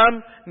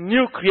become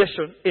new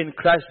creation in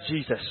Christ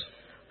Jesus.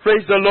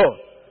 Praise the Lord.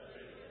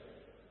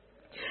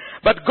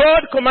 But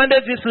God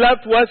commanded His love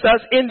towards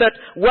us in that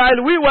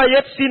while we were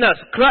yet sinners,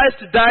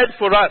 Christ died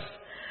for us.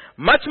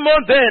 Much more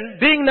then,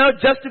 being now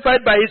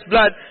justified by His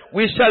blood,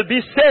 we shall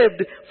be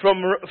saved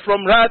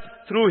from wrath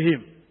through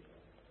Him.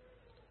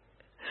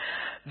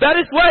 That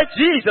is why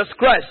Jesus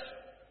Christ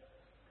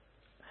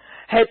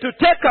had to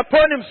take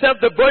upon Himself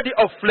the body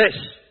of flesh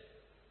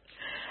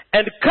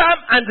and come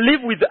and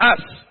live with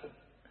us.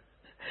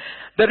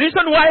 The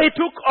reason why He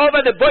took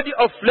over the body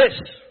of flesh,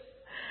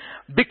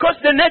 because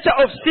the nature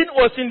of sin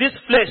was in this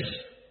flesh.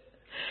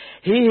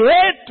 He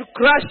had to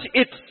crush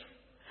it.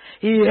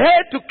 He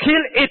had to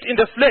kill it in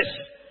the flesh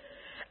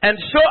and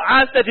show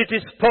us that it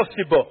is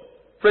possible.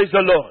 Praise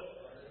the Lord.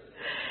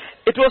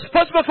 It was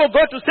possible for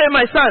God to say,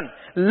 my son,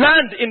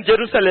 land in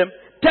Jerusalem,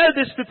 tell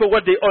these people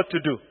what they ought to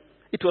do.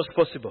 It was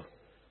possible.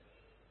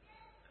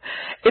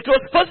 It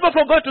was possible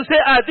for God to say,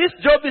 this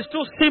job is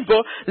too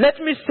simple, let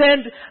me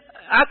send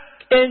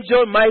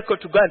Archangel Michael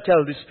to go and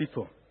tell these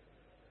people.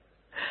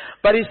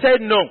 But He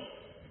said, no.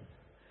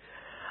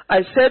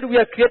 I said we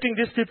are creating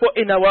these people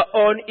in our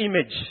own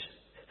image.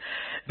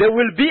 They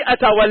will be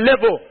at our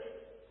level.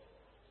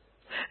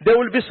 They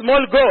will be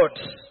small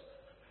gods.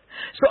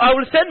 So I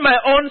will send my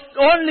own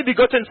only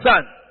begotten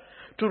Son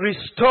to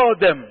restore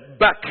them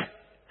back.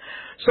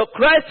 So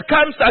Christ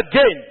comes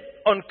again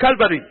on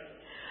Calvary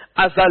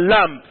as a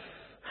lamb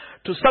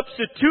to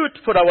substitute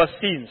for our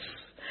sins.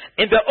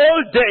 In the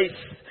old days,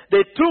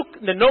 they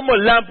took the normal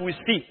lamb we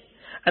see.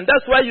 And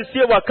that's why you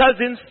see our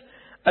cousins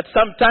at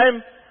some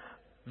time,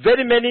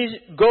 very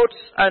many goats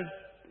and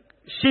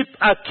sheep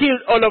are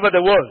killed all over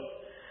the world,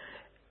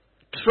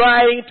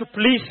 trying to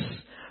please,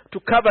 to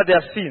cover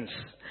their sins.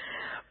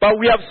 But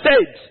we have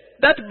said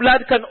that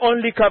blood can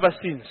only cover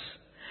sins.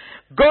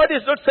 God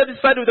is not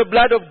satisfied with the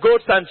blood of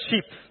goats and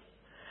sheep,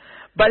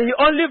 but He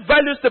only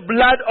values the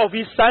blood of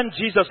His Son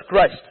Jesus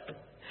Christ.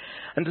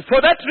 And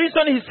for that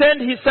reason He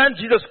sent His Son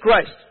Jesus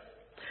Christ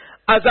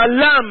as a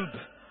lamb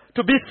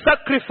to be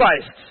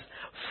sacrificed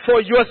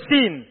for your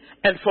sin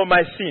and for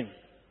my sin.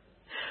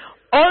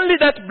 Only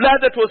that blood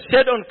that was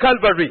shed on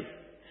Calvary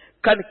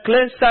can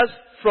cleanse us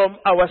from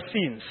our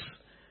sins.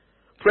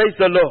 Praise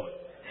the Lord.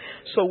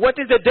 So what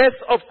is the death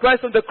of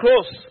Christ on the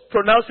cross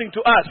pronouncing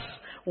to us?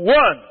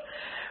 One,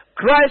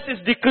 Christ is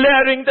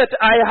declaring that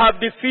I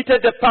have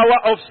defeated the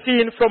power of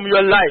sin from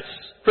your lives.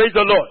 Praise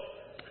the Lord.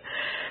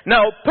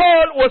 Now,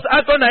 Paul was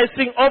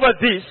agonizing over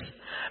this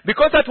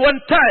because at one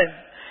time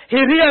he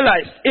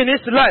realized in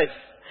his life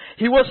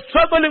he was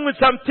struggling with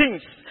some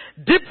things.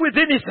 Deep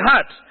within his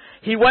heart,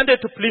 he wanted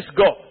to please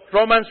God.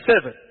 Romans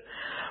 7.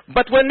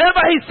 But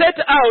whenever he set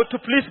out to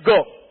please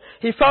God,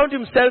 he found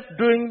himself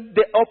doing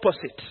the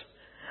opposite.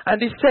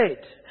 And he said,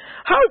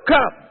 how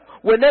come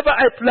whenever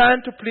I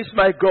plan to please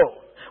my God,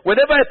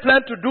 whenever I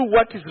plan to do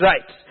what is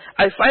right,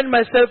 I find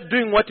myself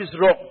doing what is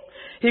wrong?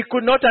 He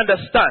could not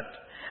understand.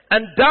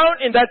 And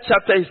down in that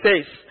chapter he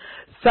says,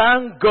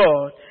 thank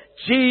God,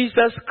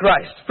 Jesus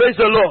Christ. Praise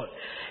the Lord.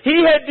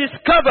 He had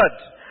discovered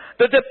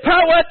that the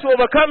power to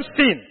overcome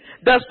sin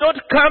does not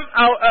come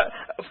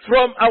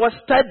from our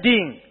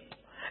studying.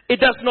 It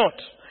does not.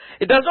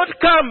 It does not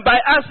come by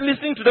us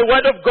listening to the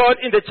word of God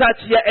in the church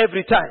here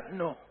every time.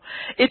 No.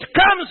 It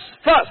comes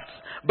first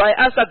by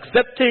us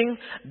accepting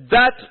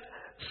that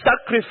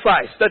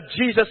sacrifice that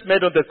Jesus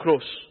made on the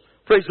cross.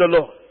 Praise the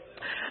Lord.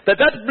 That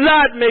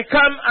blood may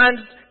come and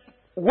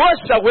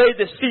wash away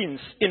the sins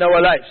in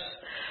our lives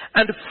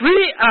and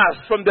free us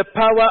from the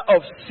power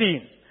of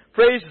sin.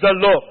 Praise the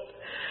Lord.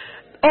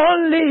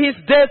 Only His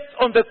death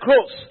on the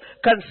cross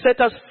can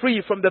set us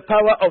free from the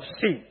power of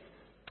sin.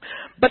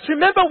 But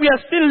remember, we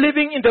are still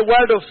living in the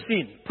world of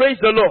sin. Praise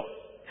the Lord.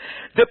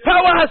 The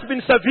power has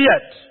been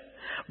severed,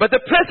 but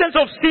the presence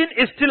of sin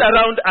is still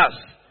around us.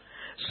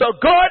 So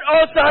God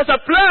also has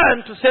a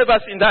plan to save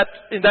us in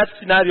that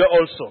scenario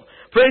also.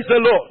 Praise the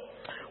Lord.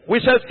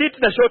 We shall see it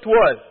in a short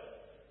while.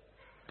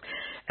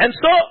 And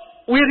so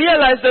we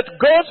realize that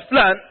God's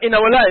plan in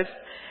our life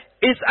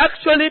is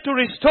actually to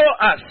restore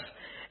us.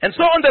 And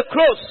so on the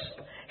cross,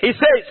 He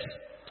says,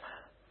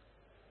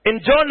 in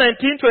John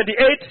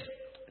 19:28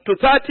 to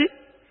 30,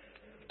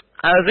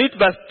 I'll read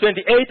verse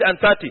 28 and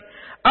 30.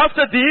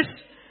 After this,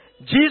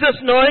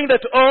 Jesus, knowing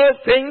that all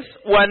things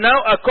were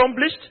now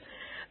accomplished,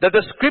 that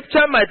the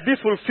scripture might be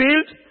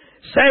fulfilled,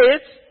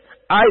 says,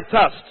 I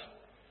thirst.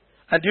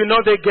 And you know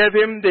they gave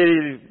Him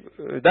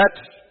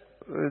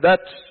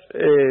that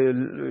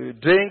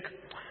drink.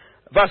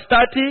 Verse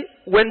 30,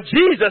 when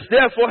Jesus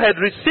therefore had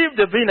received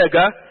the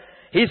vinegar,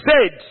 he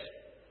said,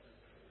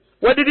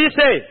 what did he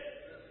say?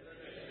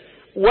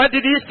 What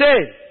did he say?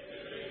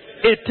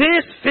 It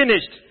is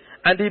finished.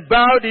 And he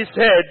bowed his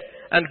head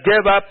and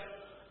gave up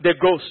the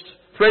ghost.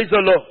 Praise the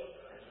Lord.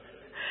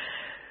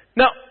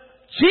 Now,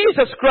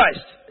 Jesus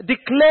Christ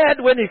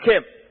declared when he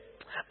came,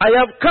 I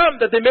have come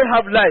that they may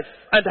have life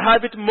and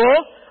have it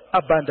more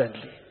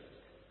abundantly.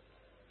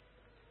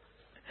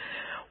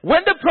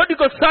 When the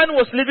prodigal son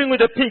was living with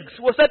the pigs,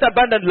 was that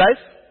abundant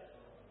life?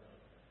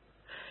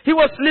 He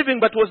was living,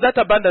 but was that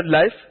abundant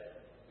life?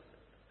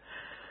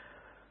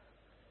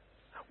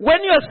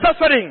 When you are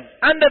suffering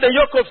under the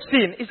yoke of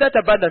sin, is that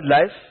abundant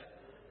life?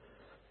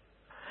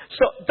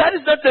 So that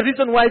is not the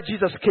reason why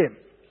Jesus came.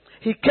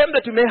 He came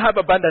that you may have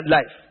abundant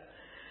life.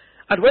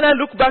 And when I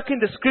look back in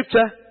the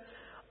scripture,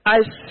 I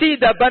see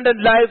the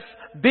abundant life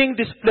being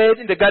displayed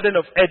in the Garden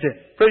of Eden.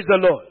 Praise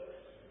the Lord.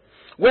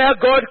 Where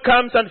God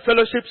comes and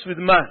fellowships with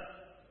man.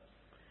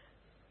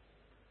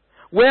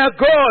 Where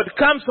God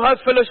comes to have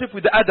fellowship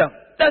with Adam.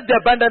 That's the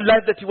abundant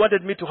life that he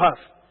wanted me to have.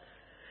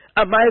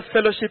 Am I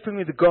fellowshipping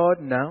with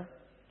God now?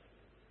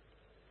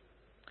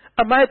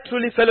 Am I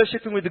truly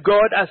fellowshipping with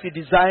God as he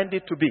designed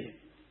it to be?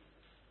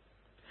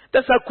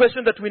 That's a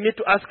question that we need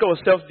to ask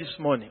ourselves this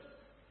morning.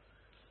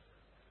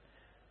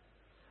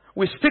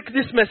 We speak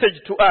this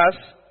message to us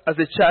as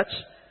a church.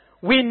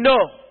 We know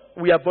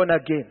we are born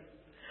again.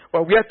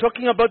 But we are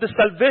talking about the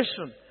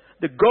salvation,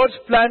 the God's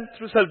plan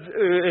through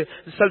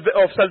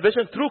of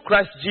salvation through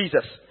Christ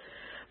Jesus.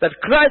 That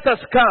Christ has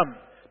come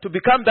to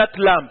become that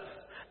lamb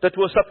that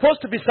was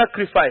supposed to be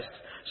sacrificed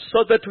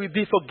so that we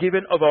be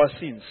forgiven of our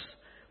sins.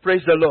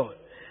 Praise the Lord.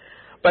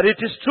 But it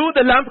is true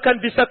the lamb can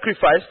be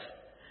sacrificed.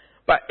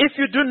 But if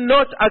you do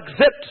not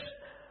accept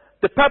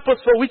the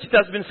purpose for which it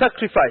has been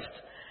sacrificed,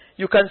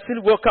 you can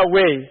still walk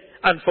away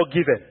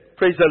unforgiven.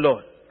 Praise the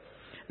Lord.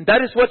 And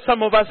that is what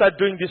some of us are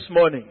doing this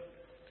morning.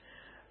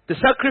 The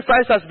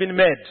sacrifice has been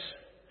made.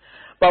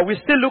 But we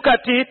still look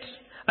at it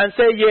and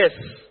say, yes,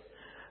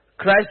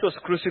 Christ was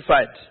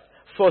crucified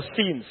for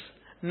sins.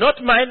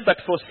 Not mine, but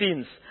for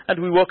sins.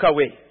 And we walk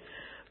away.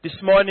 This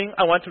morning,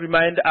 I want to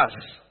remind us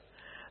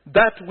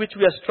that which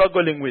we are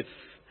struggling with,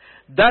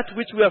 that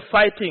which we are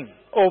fighting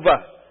over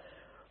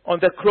on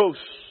the cross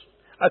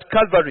at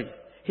Calvary,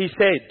 he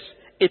said,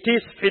 it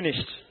is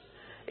finished.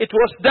 It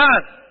was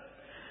done.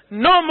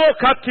 No more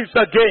captives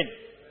again.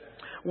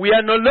 We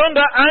are no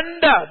longer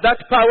under that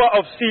power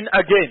of sin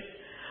again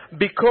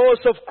because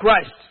of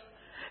Christ,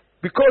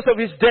 because of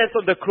his death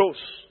on the cross.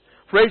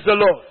 Praise the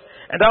Lord.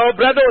 And our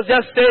brother was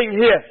just saying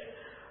here,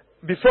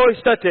 before he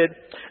started,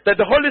 that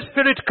the Holy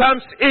Spirit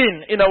comes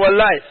in our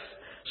life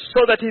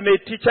so that he may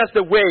teach us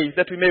the way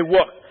that we may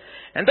walk.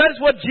 And that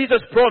is what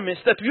Jesus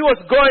promised, that he was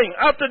going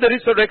after the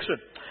resurrection.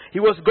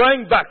 He was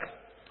going back,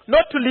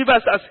 not to leave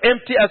us as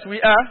empty as we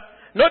are,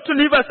 not to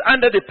leave us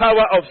under the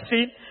power of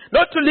sin,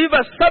 not to leave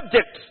us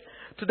subject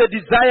to the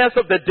desires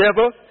of the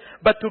devil,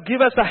 but to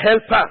give us a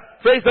helper.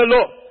 Praise the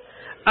Lord.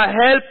 A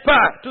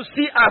helper to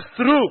see us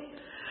through.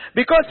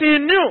 Because he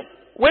knew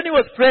when he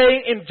was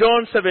praying in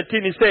John 17,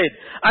 he said,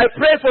 I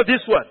pray for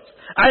this one.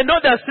 I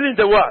know they are still in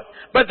the world,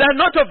 but they are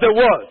not of the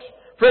world.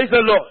 Praise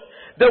the Lord.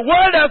 The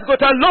world has got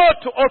a lot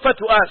to offer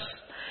to us.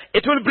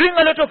 It will bring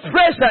a lot of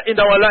pressure in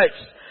our lives.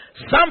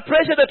 Some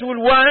pressure that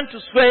will want to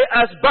sway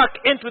us back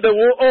into the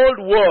old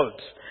world.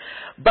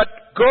 But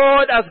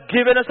God has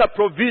given us a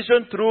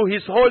provision through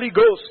his Holy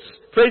Ghost.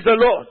 Praise the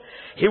Lord.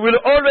 He will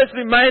always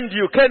remind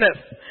you,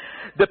 Kenneth,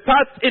 the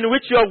path in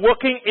which you are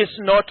walking is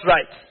not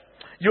right.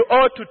 You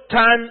ought to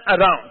turn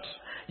around.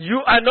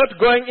 You are not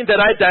going in the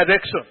right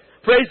direction.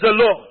 Praise the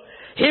Lord.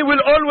 He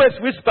will always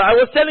whisper. I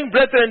was telling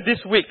brethren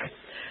this week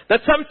that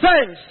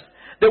sometimes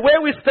the way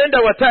we spend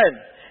our time,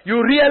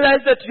 you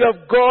realize that you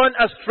have gone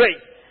astray.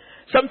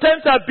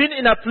 Sometimes I've been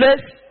in a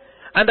place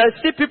and I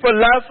see people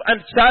laugh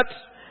and chat.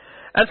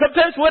 And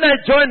sometimes when I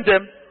join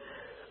them,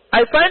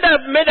 I find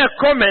I've made a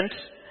comment.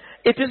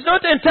 It is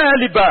not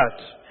entirely bad.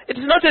 It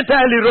is not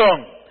entirely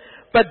wrong.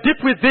 But deep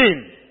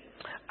within,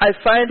 I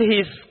find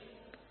he's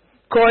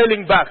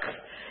coiling back.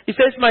 He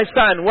says, my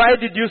son, why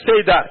did you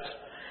say that?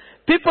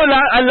 People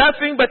are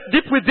laughing, but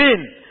deep within,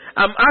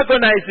 I'm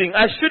agonizing.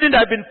 I shouldn't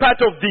have been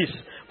part of this.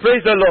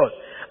 Praise the Lord.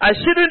 I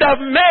shouldn't have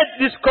made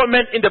this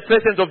comment in the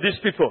presence of these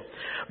people.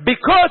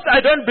 Because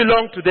I don't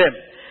belong to them.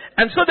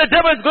 And so the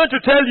devil is going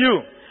to tell you,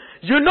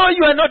 you know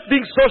you are not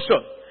being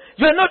social.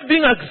 You are not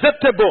being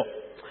acceptable.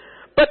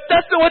 But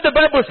that's not what the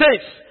Bible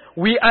says.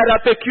 We are a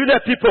peculiar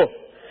people.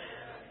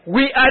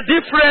 We are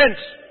different.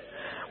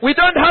 We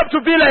don't have to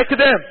be like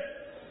them.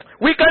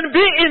 We can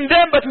be in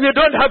them, but we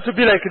don't have to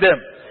be like them.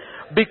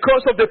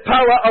 Because of the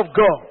power of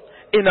God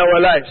in our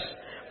lives.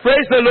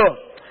 Praise the Lord.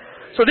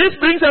 So this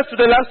brings us to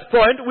the last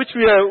point, which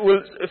we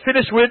will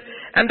finish with,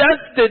 and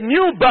that's the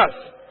new birth.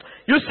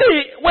 You see,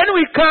 when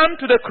we come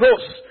to the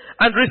cross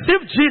and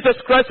receive Jesus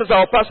Christ as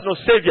our personal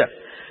Savior,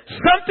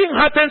 something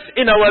happens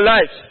in our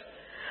lives.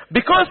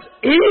 Because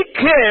he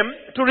came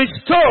to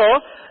restore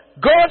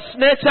God's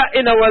nature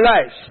in our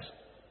lives.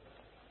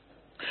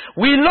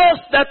 We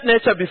lost that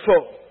nature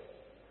before.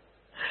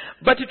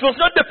 But it was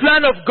not the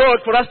plan of God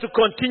for us to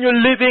continue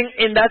living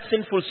in that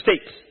sinful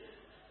state.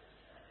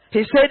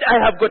 He said, I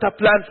have got a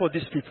plan for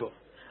these people.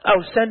 I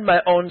will send my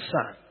own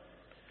son.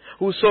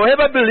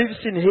 Whosoever believes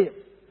in him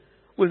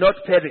will not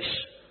perish,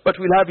 but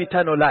will have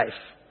eternal life.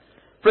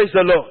 Praise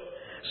the Lord.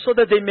 So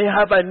that they may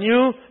have a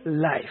new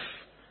life.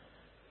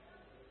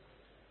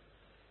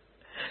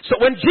 So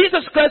when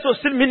Jesus Christ was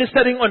still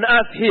ministering on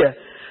earth here,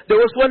 there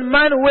was one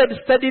man who had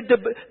studied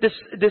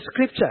the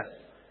scripture.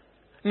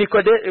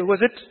 Was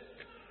it?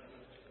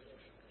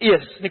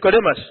 Yes,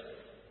 Nicodemus.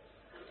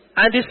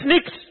 And he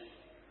sneaked.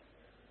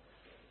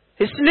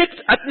 He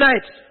sneaked at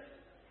night.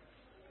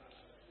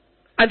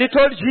 And he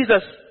told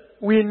Jesus,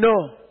 we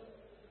know.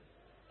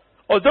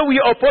 Although we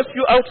oppose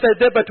you outside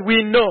there, but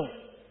we know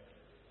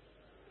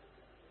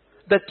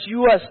that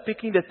you are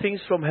speaking the things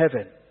from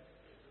heaven.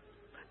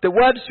 The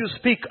words you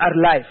speak are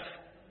life.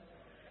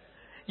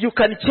 You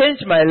can change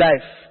my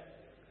life.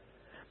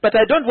 But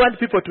I don't want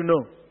people to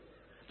know.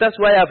 That's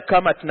why I've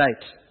come at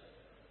night.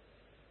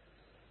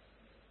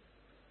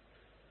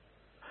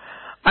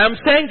 I am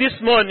saying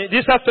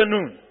this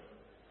afternoon,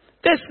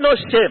 there's no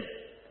shame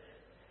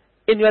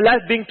in your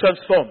life being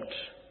transformed.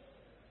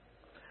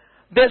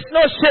 There's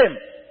no shame.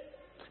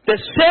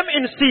 There's shame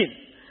in sin.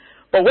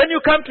 But when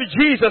you come to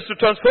Jesus to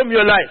transform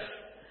your life,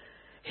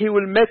 He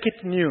will make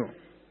it new.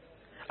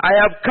 I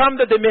have come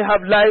that they may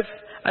have life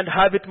and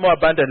have it more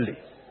abundantly.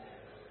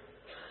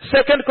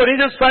 2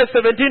 Corinthians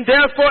 5:17,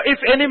 therefore if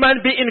any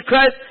man be in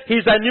Christ, he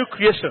is a new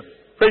creation.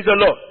 Praise the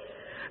Lord.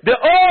 The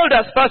old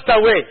has passed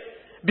away.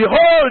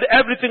 Behold,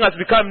 everything has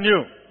become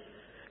new.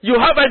 You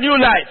have a new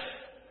life.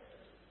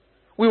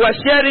 We were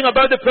sharing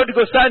about the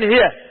prodigal son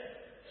here.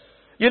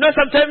 You know,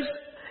 sometimes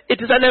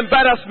it is an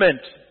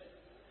embarrassment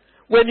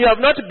when you have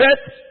not bet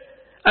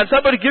and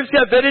somebody gives you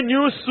a very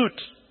new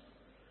suit.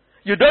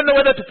 You don't know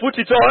whether to put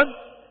it on,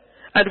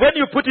 and when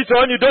you put it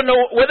on, you don't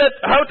know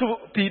how to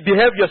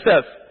behave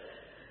yourself.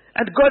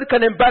 And God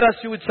can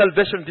embarrass you with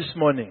salvation this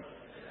morning.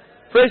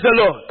 Praise the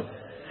Lord.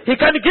 He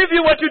can give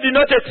you what you did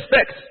not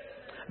expect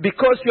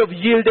because you have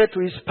yielded to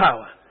His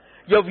power.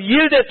 You have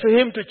yielded to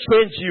Him to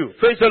change you.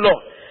 Praise the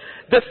Lord.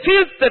 The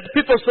filth that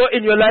people saw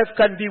in your life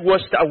can be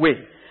washed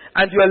away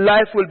and your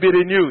life will be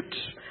renewed.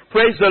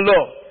 Praise the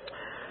Lord.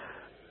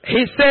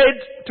 He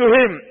said to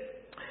him,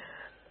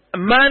 a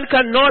man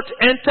cannot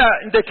enter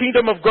in the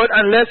kingdom of God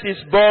unless he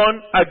is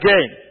born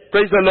again.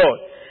 Praise the Lord.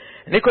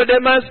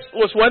 Nicodemus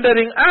was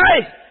wondering,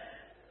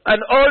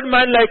 an old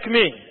man like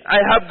me, I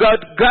have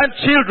got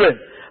grandchildren.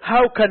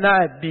 How can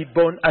I be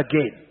born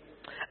again?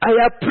 I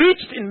have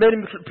preached in many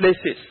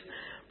places.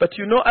 But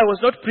you know, I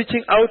was not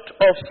preaching out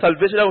of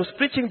salvation. I was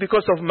preaching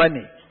because of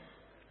money.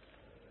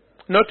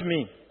 Not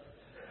me.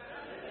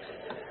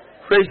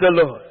 Praise the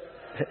Lord.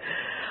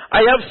 I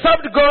have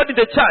served God in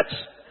the church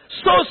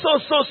so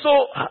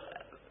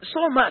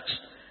much.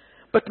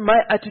 But my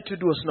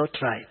attitude was not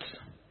right.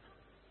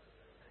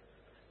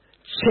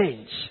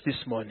 Change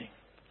this morning.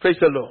 Praise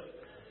the Lord.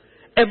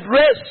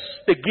 Embrace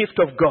the gift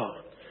of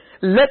God.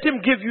 Let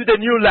Him give you the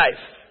new life.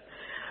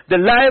 The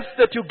life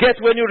that you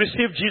get when you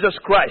receive Jesus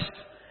Christ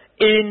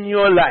in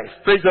your life.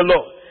 Praise the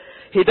Lord.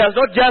 He does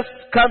not just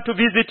come to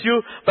visit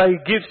you, but He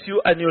gives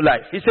you a new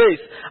life. He says,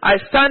 I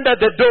stand at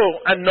the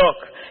door and knock.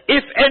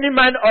 If any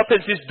man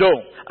opens his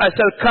door, I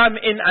shall come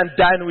in and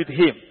dine with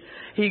him.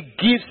 He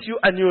gives you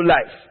a new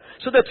life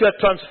so that you are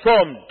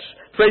transformed.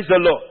 Praise the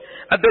Lord.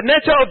 And the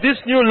nature of this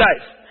new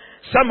life,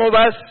 some of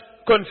us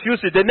confuse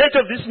it. The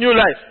nature of this new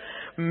life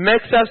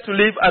makes us to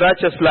live a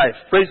righteous life.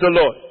 Praise the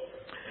Lord.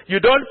 You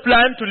don't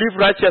plan to live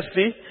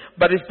righteously,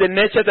 but it's the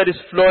nature that is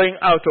flowing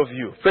out of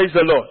you. Praise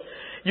the Lord.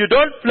 You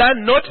don't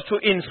plan not to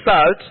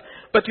insult,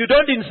 but you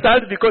don't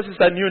insult because it's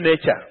a new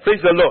nature.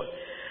 Praise the Lord.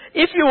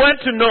 If you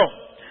want to know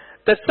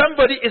that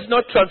somebody is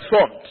not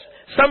transformed,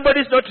 somebody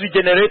is not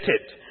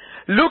regenerated,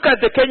 look at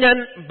the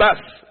Kenyan bus,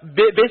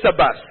 Besa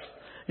bus.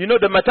 You know,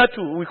 the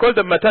matatu, we call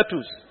them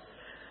matatus.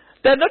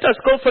 They're not as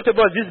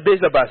comfortable as these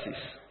Besa buses.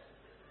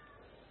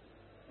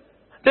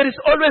 There is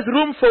always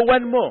room for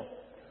one more.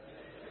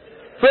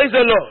 Praise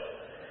the Lord.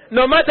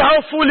 No matter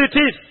how full it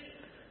is,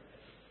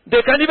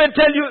 they can even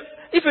tell you,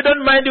 if you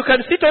don't mind, you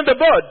can sit on the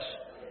board.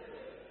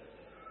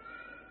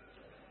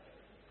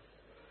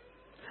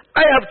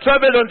 I have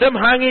traveled on them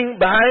hanging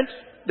behind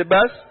the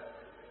bus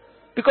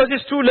because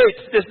it's too late.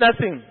 There's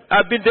nothing.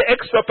 I've been the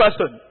extra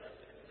person.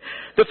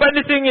 The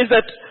funny thing is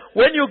that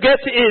when you get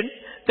in,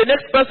 the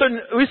next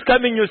person who is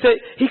coming, you say,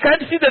 he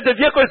can't see that the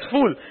vehicle is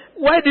full.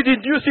 Why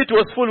didn't you see it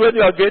was full when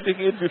you are getting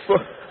in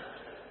before?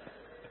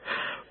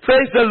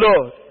 Praise the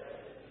Lord.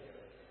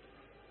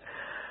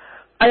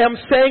 I am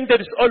saying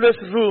there is always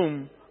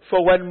room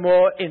for one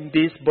more in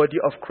this body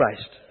of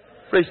Christ.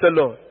 Praise the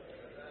Lord.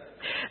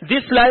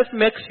 This life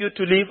makes you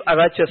to live a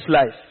righteous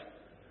life.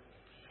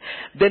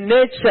 The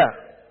nature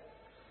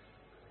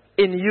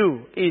in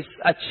you is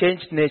a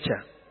changed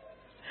nature.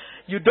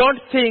 You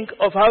don't think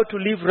of how to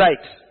live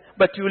right,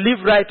 but you live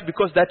right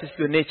because that is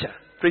your nature.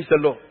 Praise the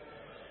Lord.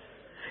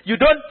 You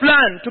don't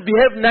plan to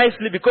behave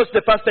nicely because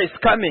the pastor is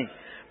coming,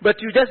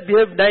 but you just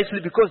behave nicely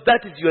because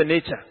that is your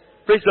nature.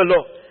 Praise the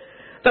Lord.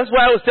 That's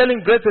why I was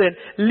telling brethren,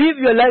 live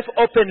your life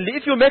openly.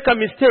 If you make a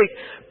mistake,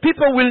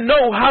 people will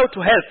know how to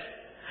help.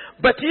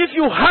 But if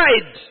you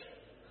hide,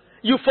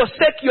 you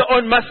forsake your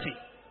own mercy.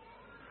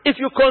 If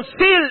you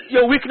conceal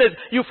your weakness,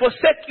 you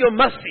forsake your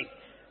mercy.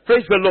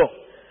 Praise the Lord.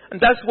 And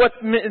that's what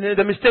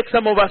the mistake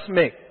some of us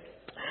make.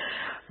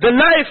 The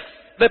life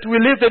that we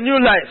live, the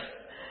new life,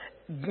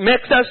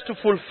 makes us to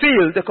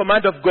fulfill the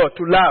command of God,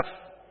 to love.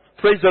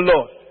 Praise the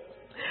Lord.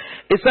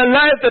 It's a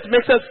life that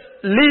makes us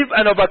live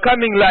an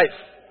overcoming life.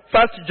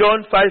 1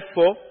 John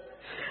 5:4.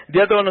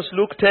 The other one is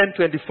Luke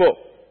 10:24.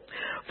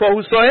 For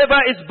whosoever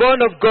is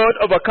born of God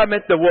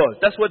overcometh the world.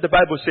 That's what the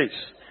Bible says.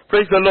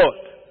 Praise the Lord.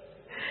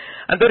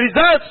 And the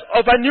results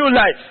of a new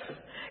life,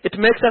 it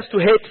makes us to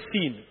hate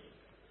sin.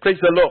 Praise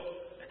the Lord.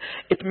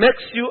 It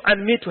makes you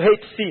and me to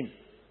hate sin.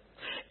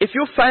 If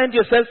you find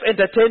yourself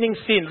entertaining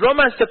sin,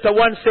 Romans chapter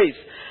 1 says,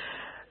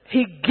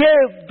 He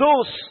gave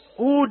those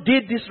who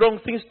did these wrong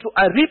things to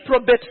a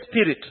reprobate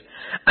spirit,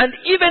 and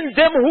even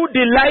them who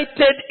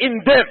delighted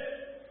in them.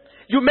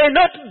 You may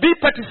not be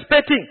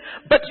participating,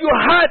 but your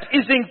heart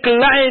is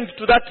inclined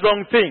to that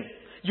wrong thing.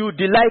 You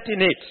delight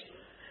in it.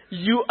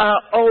 You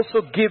are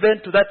also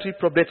given to that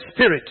reprobate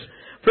spirit.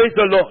 Praise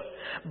the Lord.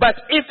 But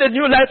if the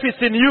new life is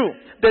in you,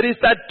 there is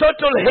that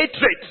total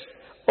hatred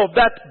of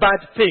that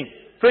bad thing.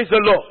 Praise the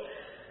Lord.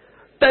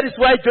 That is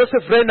why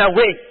Joseph ran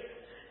away.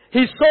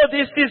 He saw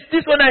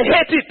this one, I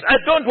hate it. I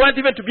don't want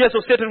even to be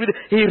associated with it.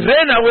 He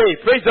ran away.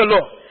 Praise the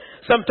Lord.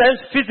 Sometimes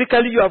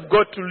physically you have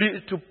got to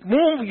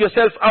move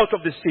yourself out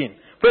of the sin.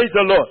 Praise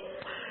the Lord.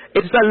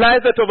 It is a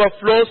life that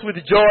overflows with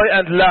joy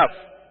and love.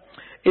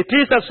 It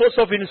is a source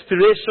of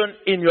inspiration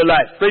in your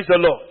life. Praise the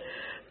Lord.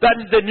 That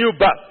is the new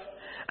birth.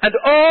 And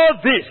all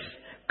this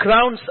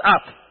crowns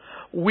up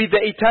with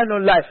the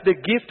eternal life, the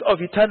gift of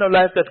eternal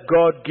life that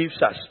God gives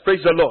us.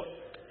 Praise the Lord.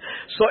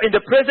 So in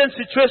the present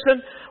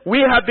situation,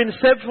 we have been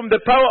saved from the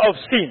power of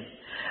sin.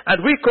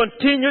 And we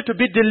continue to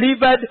be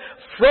delivered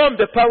from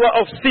the power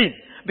of sin.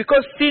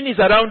 Because sin is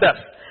around us.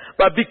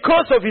 But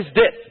because of His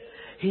death,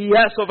 He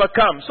has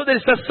overcome. So there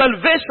is a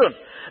salvation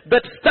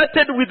that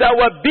started with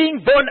our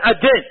being born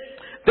again.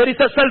 There is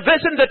a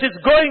salvation that is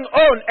going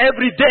on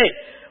every day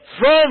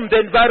from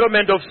the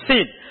environment of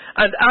sin.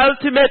 And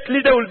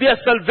ultimately there will be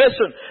a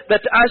salvation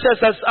that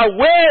ushers us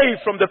away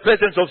from the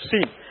presence of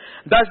sin.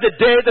 That's the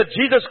day that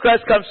Jesus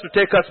Christ comes to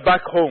take us back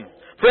home.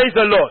 Praise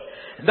the Lord.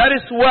 That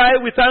is why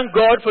we thank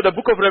God for the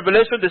book of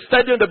Revelation, the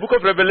study on the book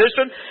of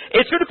Revelation.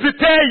 It should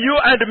prepare you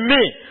and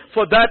me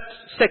for that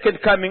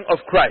second coming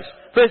of Christ.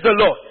 Praise the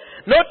Lord.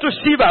 Not to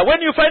shiver. When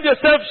you find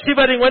yourself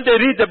shivering when they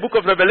read the book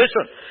of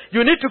Revelation,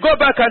 you need to go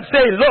back and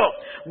say,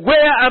 Lord,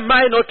 where am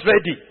I not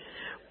ready?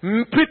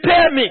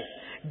 Prepare me.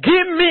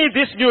 Give me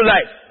this new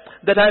life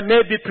that I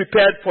may be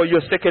prepared for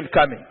your second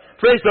coming.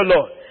 Praise the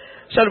Lord.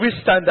 Shall we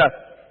stand up?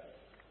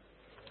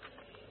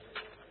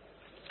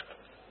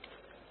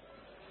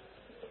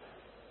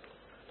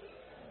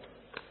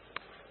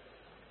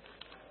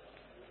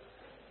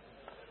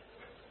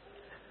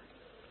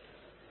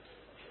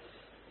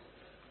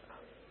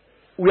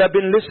 We have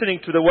been listening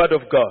to the word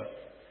of God.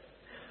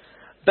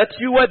 That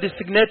you were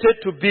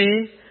designated to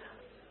be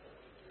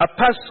a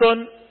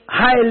person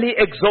highly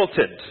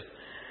exalted.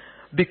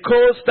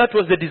 Because that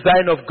was the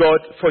design of God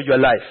for your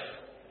life.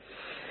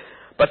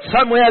 But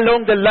somewhere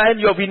along the line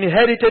you have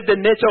inherited the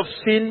nature of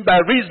sin by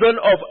reason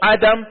of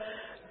Adam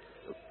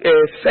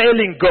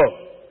failing God.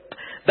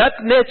 That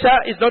nature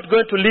is not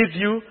going to leave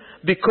you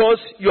because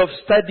you have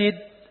studied,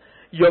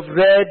 you have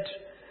read,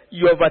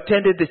 you have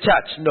attended the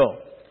church. No.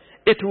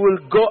 It will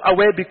go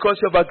away because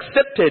you have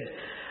accepted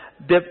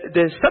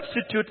the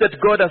substitute that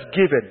God has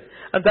given.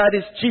 And that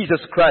is Jesus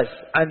Christ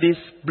and His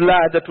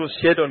blood that was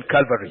shed on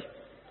Calvary.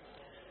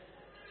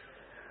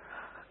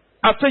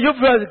 After you've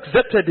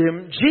accepted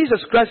Him,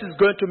 Jesus Christ is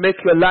going to make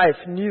your life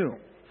new.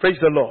 Praise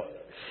the Lord.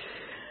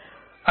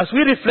 As we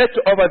reflect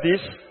over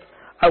this,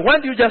 I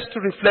want you just to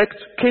reflect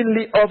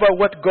keenly over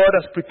what God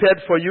has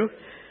prepared for you.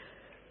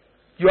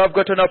 You have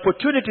got an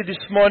opportunity this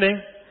morning,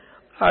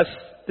 as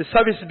the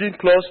service is being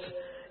closed,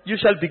 you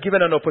shall be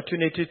given an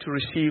opportunity to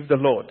receive the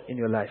Lord in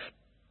your life.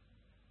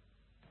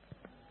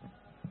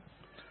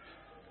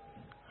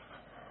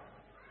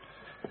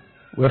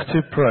 We're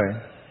still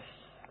praying.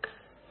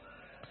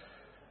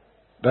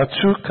 There are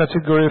two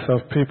categories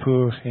of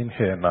people in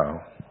here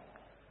now.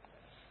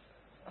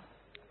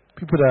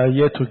 People that are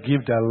yet to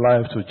give their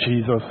lives to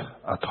Jesus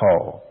at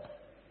all.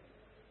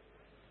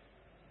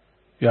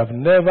 You have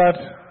never,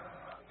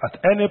 at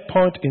any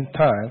point in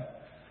time,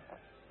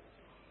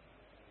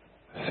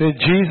 say,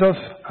 Jesus,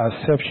 I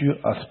accept you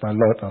as my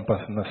Lord and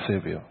personal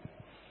Savior.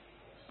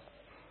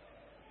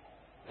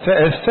 Say,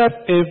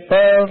 except a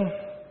man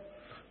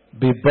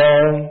be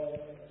born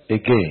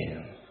again,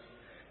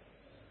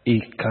 he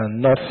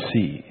cannot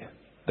see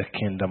the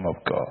kingdom of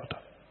God.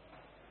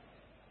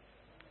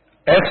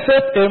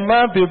 Except a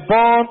man be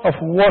born of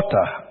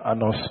water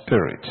and of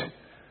spirit,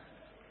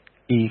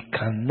 he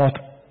cannot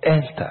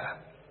enter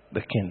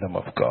the kingdom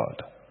of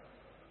God.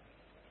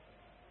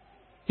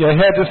 You are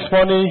here this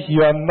morning,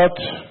 you are not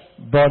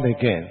born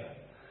again.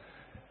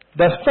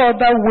 There's no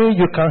other way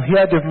you can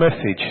hear the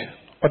message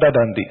other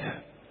than this.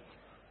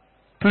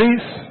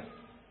 Please,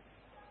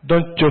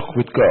 don't joke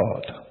with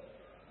God.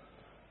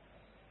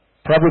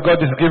 Probably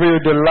God is giving you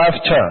the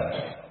last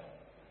chance.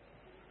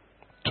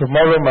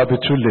 Tomorrow might be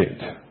too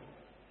late.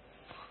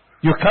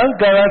 You can't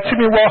guarantee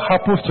me what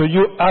happens to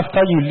you after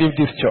you leave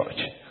this church.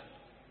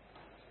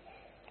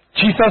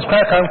 Jesus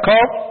Christ can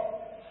come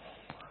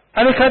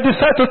and he can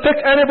decide to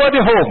take anybody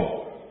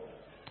home.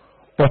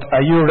 But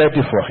are you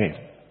ready for him?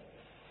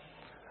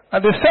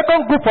 And the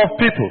second group of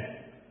people,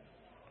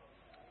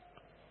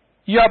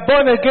 you are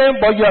born again,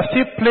 but you are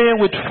still playing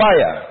with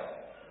fire.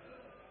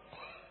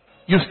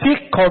 You still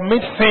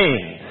commit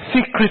sin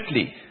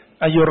secretly,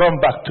 and you run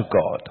back to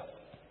God.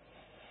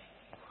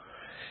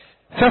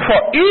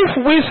 Therefore,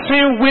 if we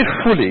sin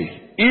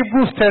willfully,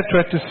 Hebrews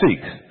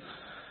 10:26,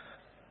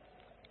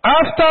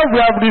 after we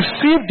have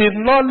received the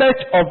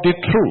knowledge of the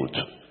truth,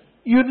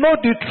 you know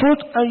the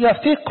truth and you are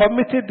still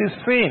committing the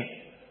sin.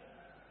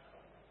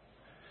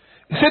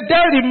 He said,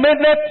 there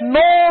remaineth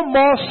no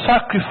more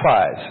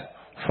sacrifice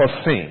for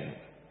sin.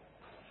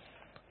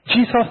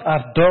 Jesus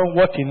has done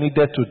what he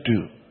needed to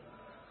do.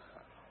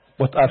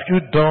 But have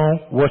you done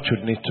what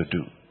you need to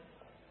do?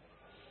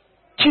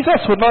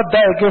 Jesus will not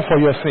die again for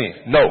your sin.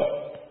 No.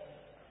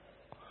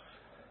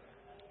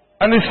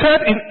 And he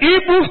said in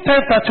Hebrews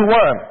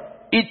 10:31,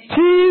 it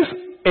is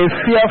a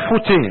fearful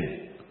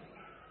thing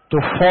to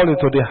fall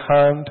into the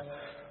hand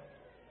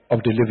of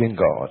the living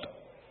God.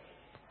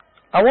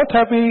 I want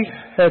every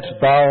head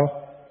bowed.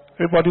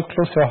 Everybody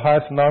close your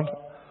eyes now.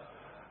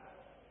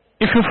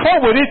 If you fall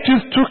within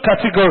these two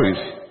categories,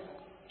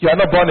 you are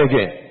not born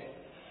again.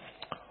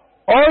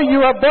 Or you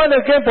are born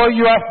again, but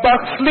you are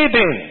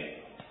backsliding.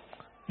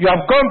 You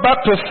have gone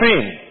back to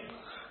sin.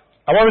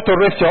 I want you to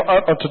raise your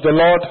hand unto the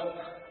Lord.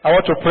 I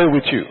want to pray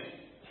with you.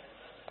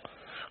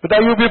 But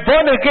that you'll be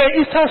born again,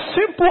 it's as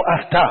simple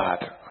as that.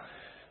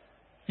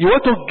 You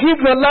want to give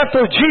your life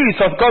to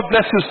Jesus. God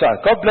bless you, sir.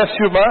 God bless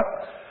you, ma.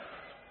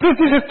 Please,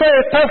 this is not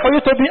a time for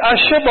you to be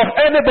ashamed of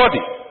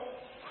anybody.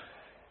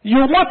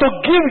 You want to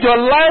give your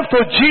life to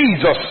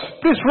Jesus.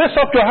 Please raise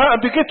up your hand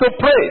and begin to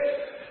pray.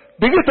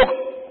 Begin to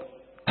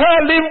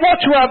tell him what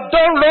you have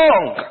done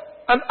wrong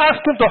and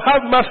ask him to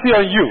have mercy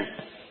on you.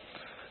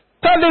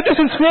 Tell him, this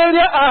is where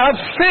I have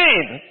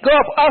sinned.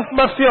 God, have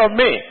mercy on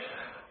me.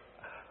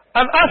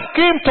 And ask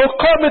him to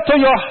come into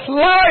your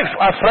life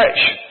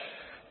afresh.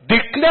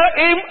 Declare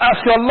him as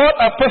your Lord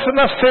and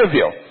personal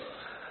Savior.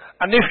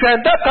 And if you're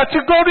in that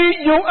category,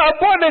 you are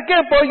born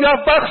again, but you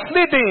are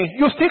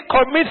backsliding. You still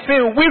commit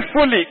sin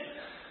willfully.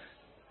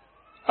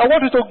 I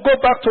want you to go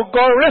back to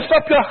God. Raise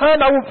up your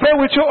hand. I will pray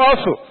with you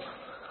also.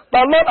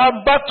 But Lord,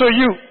 I'm back to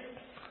you.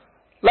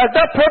 Like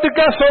that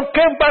prodigal son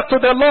came back to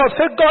the Lord.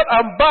 Say, God,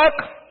 I'm back.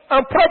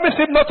 And promise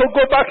him not to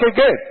go back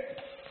again.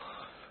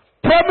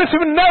 Promise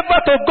him never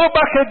to go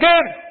back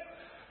again.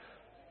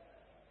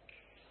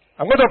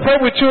 I'm going to pray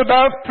with you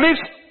now. Please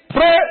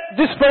pray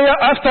this prayer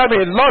after me.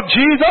 Lord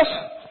Jesus.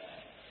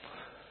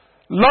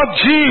 Lord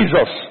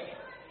Jesus.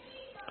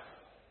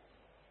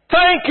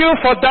 Thank you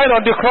for dying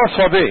on the cross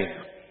for me.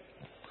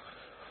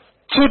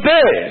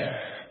 Today,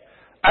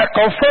 I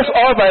confess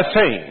all my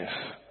sins.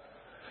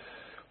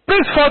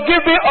 Please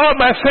forgive me all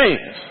my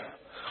sins.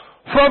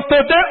 From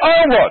today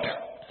onward,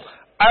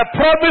 I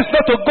promise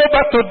not to go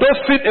back to those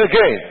sins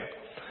again.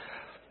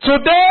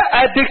 Today,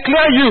 I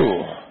declare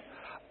you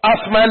as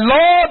my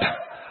Lord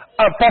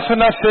and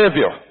personal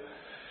Savior.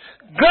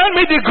 Grant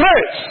me the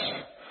grace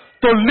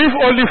to live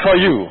only for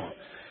you.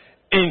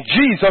 In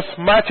Jesus'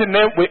 mighty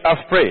name we have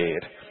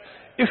prayed.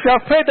 If you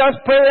have prayed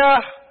that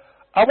prayer,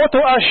 I want to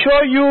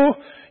assure you,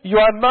 you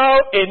are now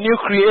a new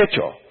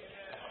creature.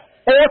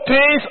 All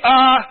things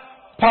are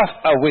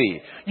passed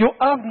away. You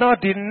have now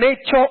the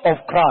nature of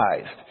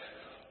Christ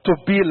to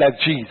be like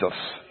Jesus.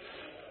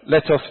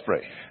 Let us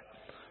pray.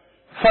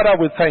 Father,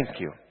 we thank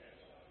you.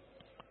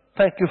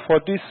 Thank you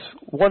for this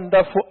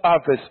wonderful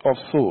harvest of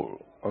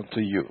soul unto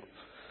you.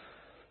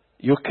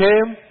 You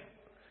came,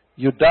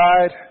 you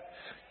died,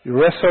 you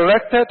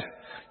resurrected,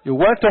 you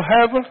went to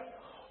heaven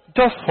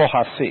just for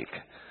her sake.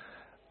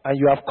 And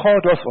you have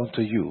called us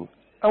unto you.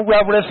 And we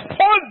have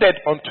responded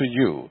unto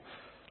you.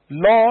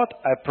 Lord,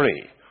 I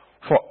pray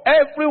for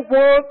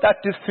everyone that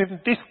is in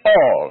this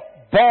all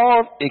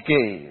born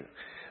again,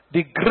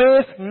 the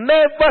grace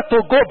never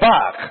to go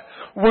back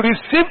will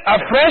receive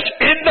afresh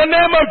in the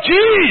name of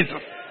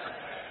Jesus.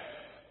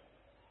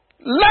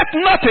 Let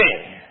nothing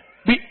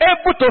be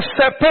able to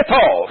separate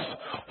us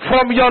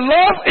from your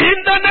love in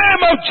the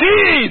name of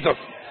Jesus.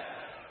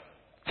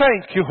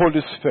 Thank you,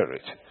 Holy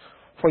Spirit,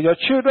 for your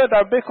children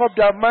that make up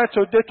their mind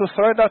today to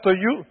surrender to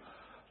you.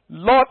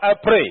 Lord, I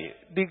pray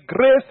the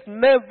grace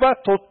never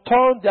to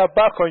turn their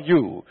back on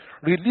you.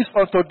 Release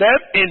unto them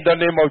in the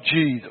name of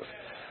Jesus.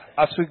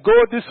 As we go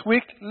this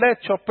week,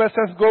 let your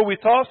presence go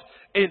with us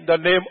in the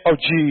name of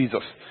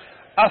Jesus.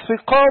 As we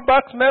come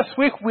back next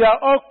week, we are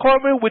all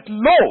coming with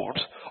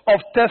loads of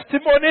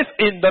testimonies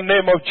in the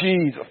name of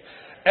Jesus.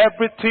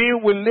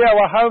 Everything we lay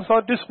our hands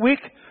on this week,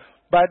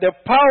 by the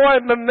power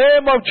in the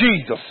name of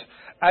Jesus,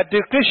 I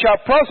decree shall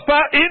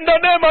prosper in the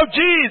name of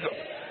Jesus.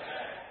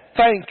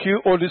 Thank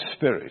you, Holy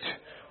Spirit.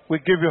 We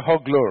give you all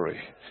glory.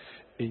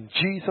 In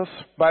Jesus'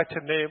 mighty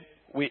name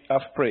we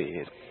have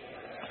prayed.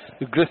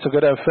 The grace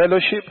together in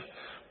fellowship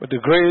with the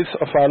grace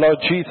of our Lord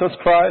Jesus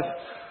Christ,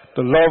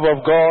 the love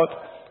of God,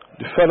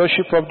 the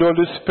fellowship of the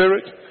Holy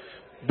Spirit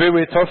be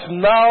with us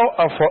now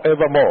and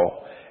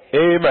forevermore.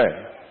 Amen.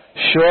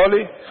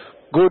 Surely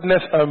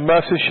goodness and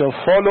mercy shall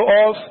follow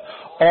us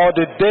all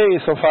the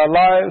days of our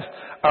lives,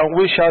 and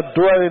we shall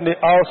dwell in the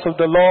house of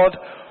the Lord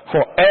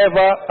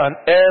forever and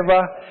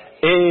ever.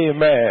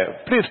 Amen.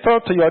 Please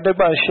turn to your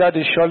neighbor and share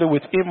this surely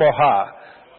with him or her.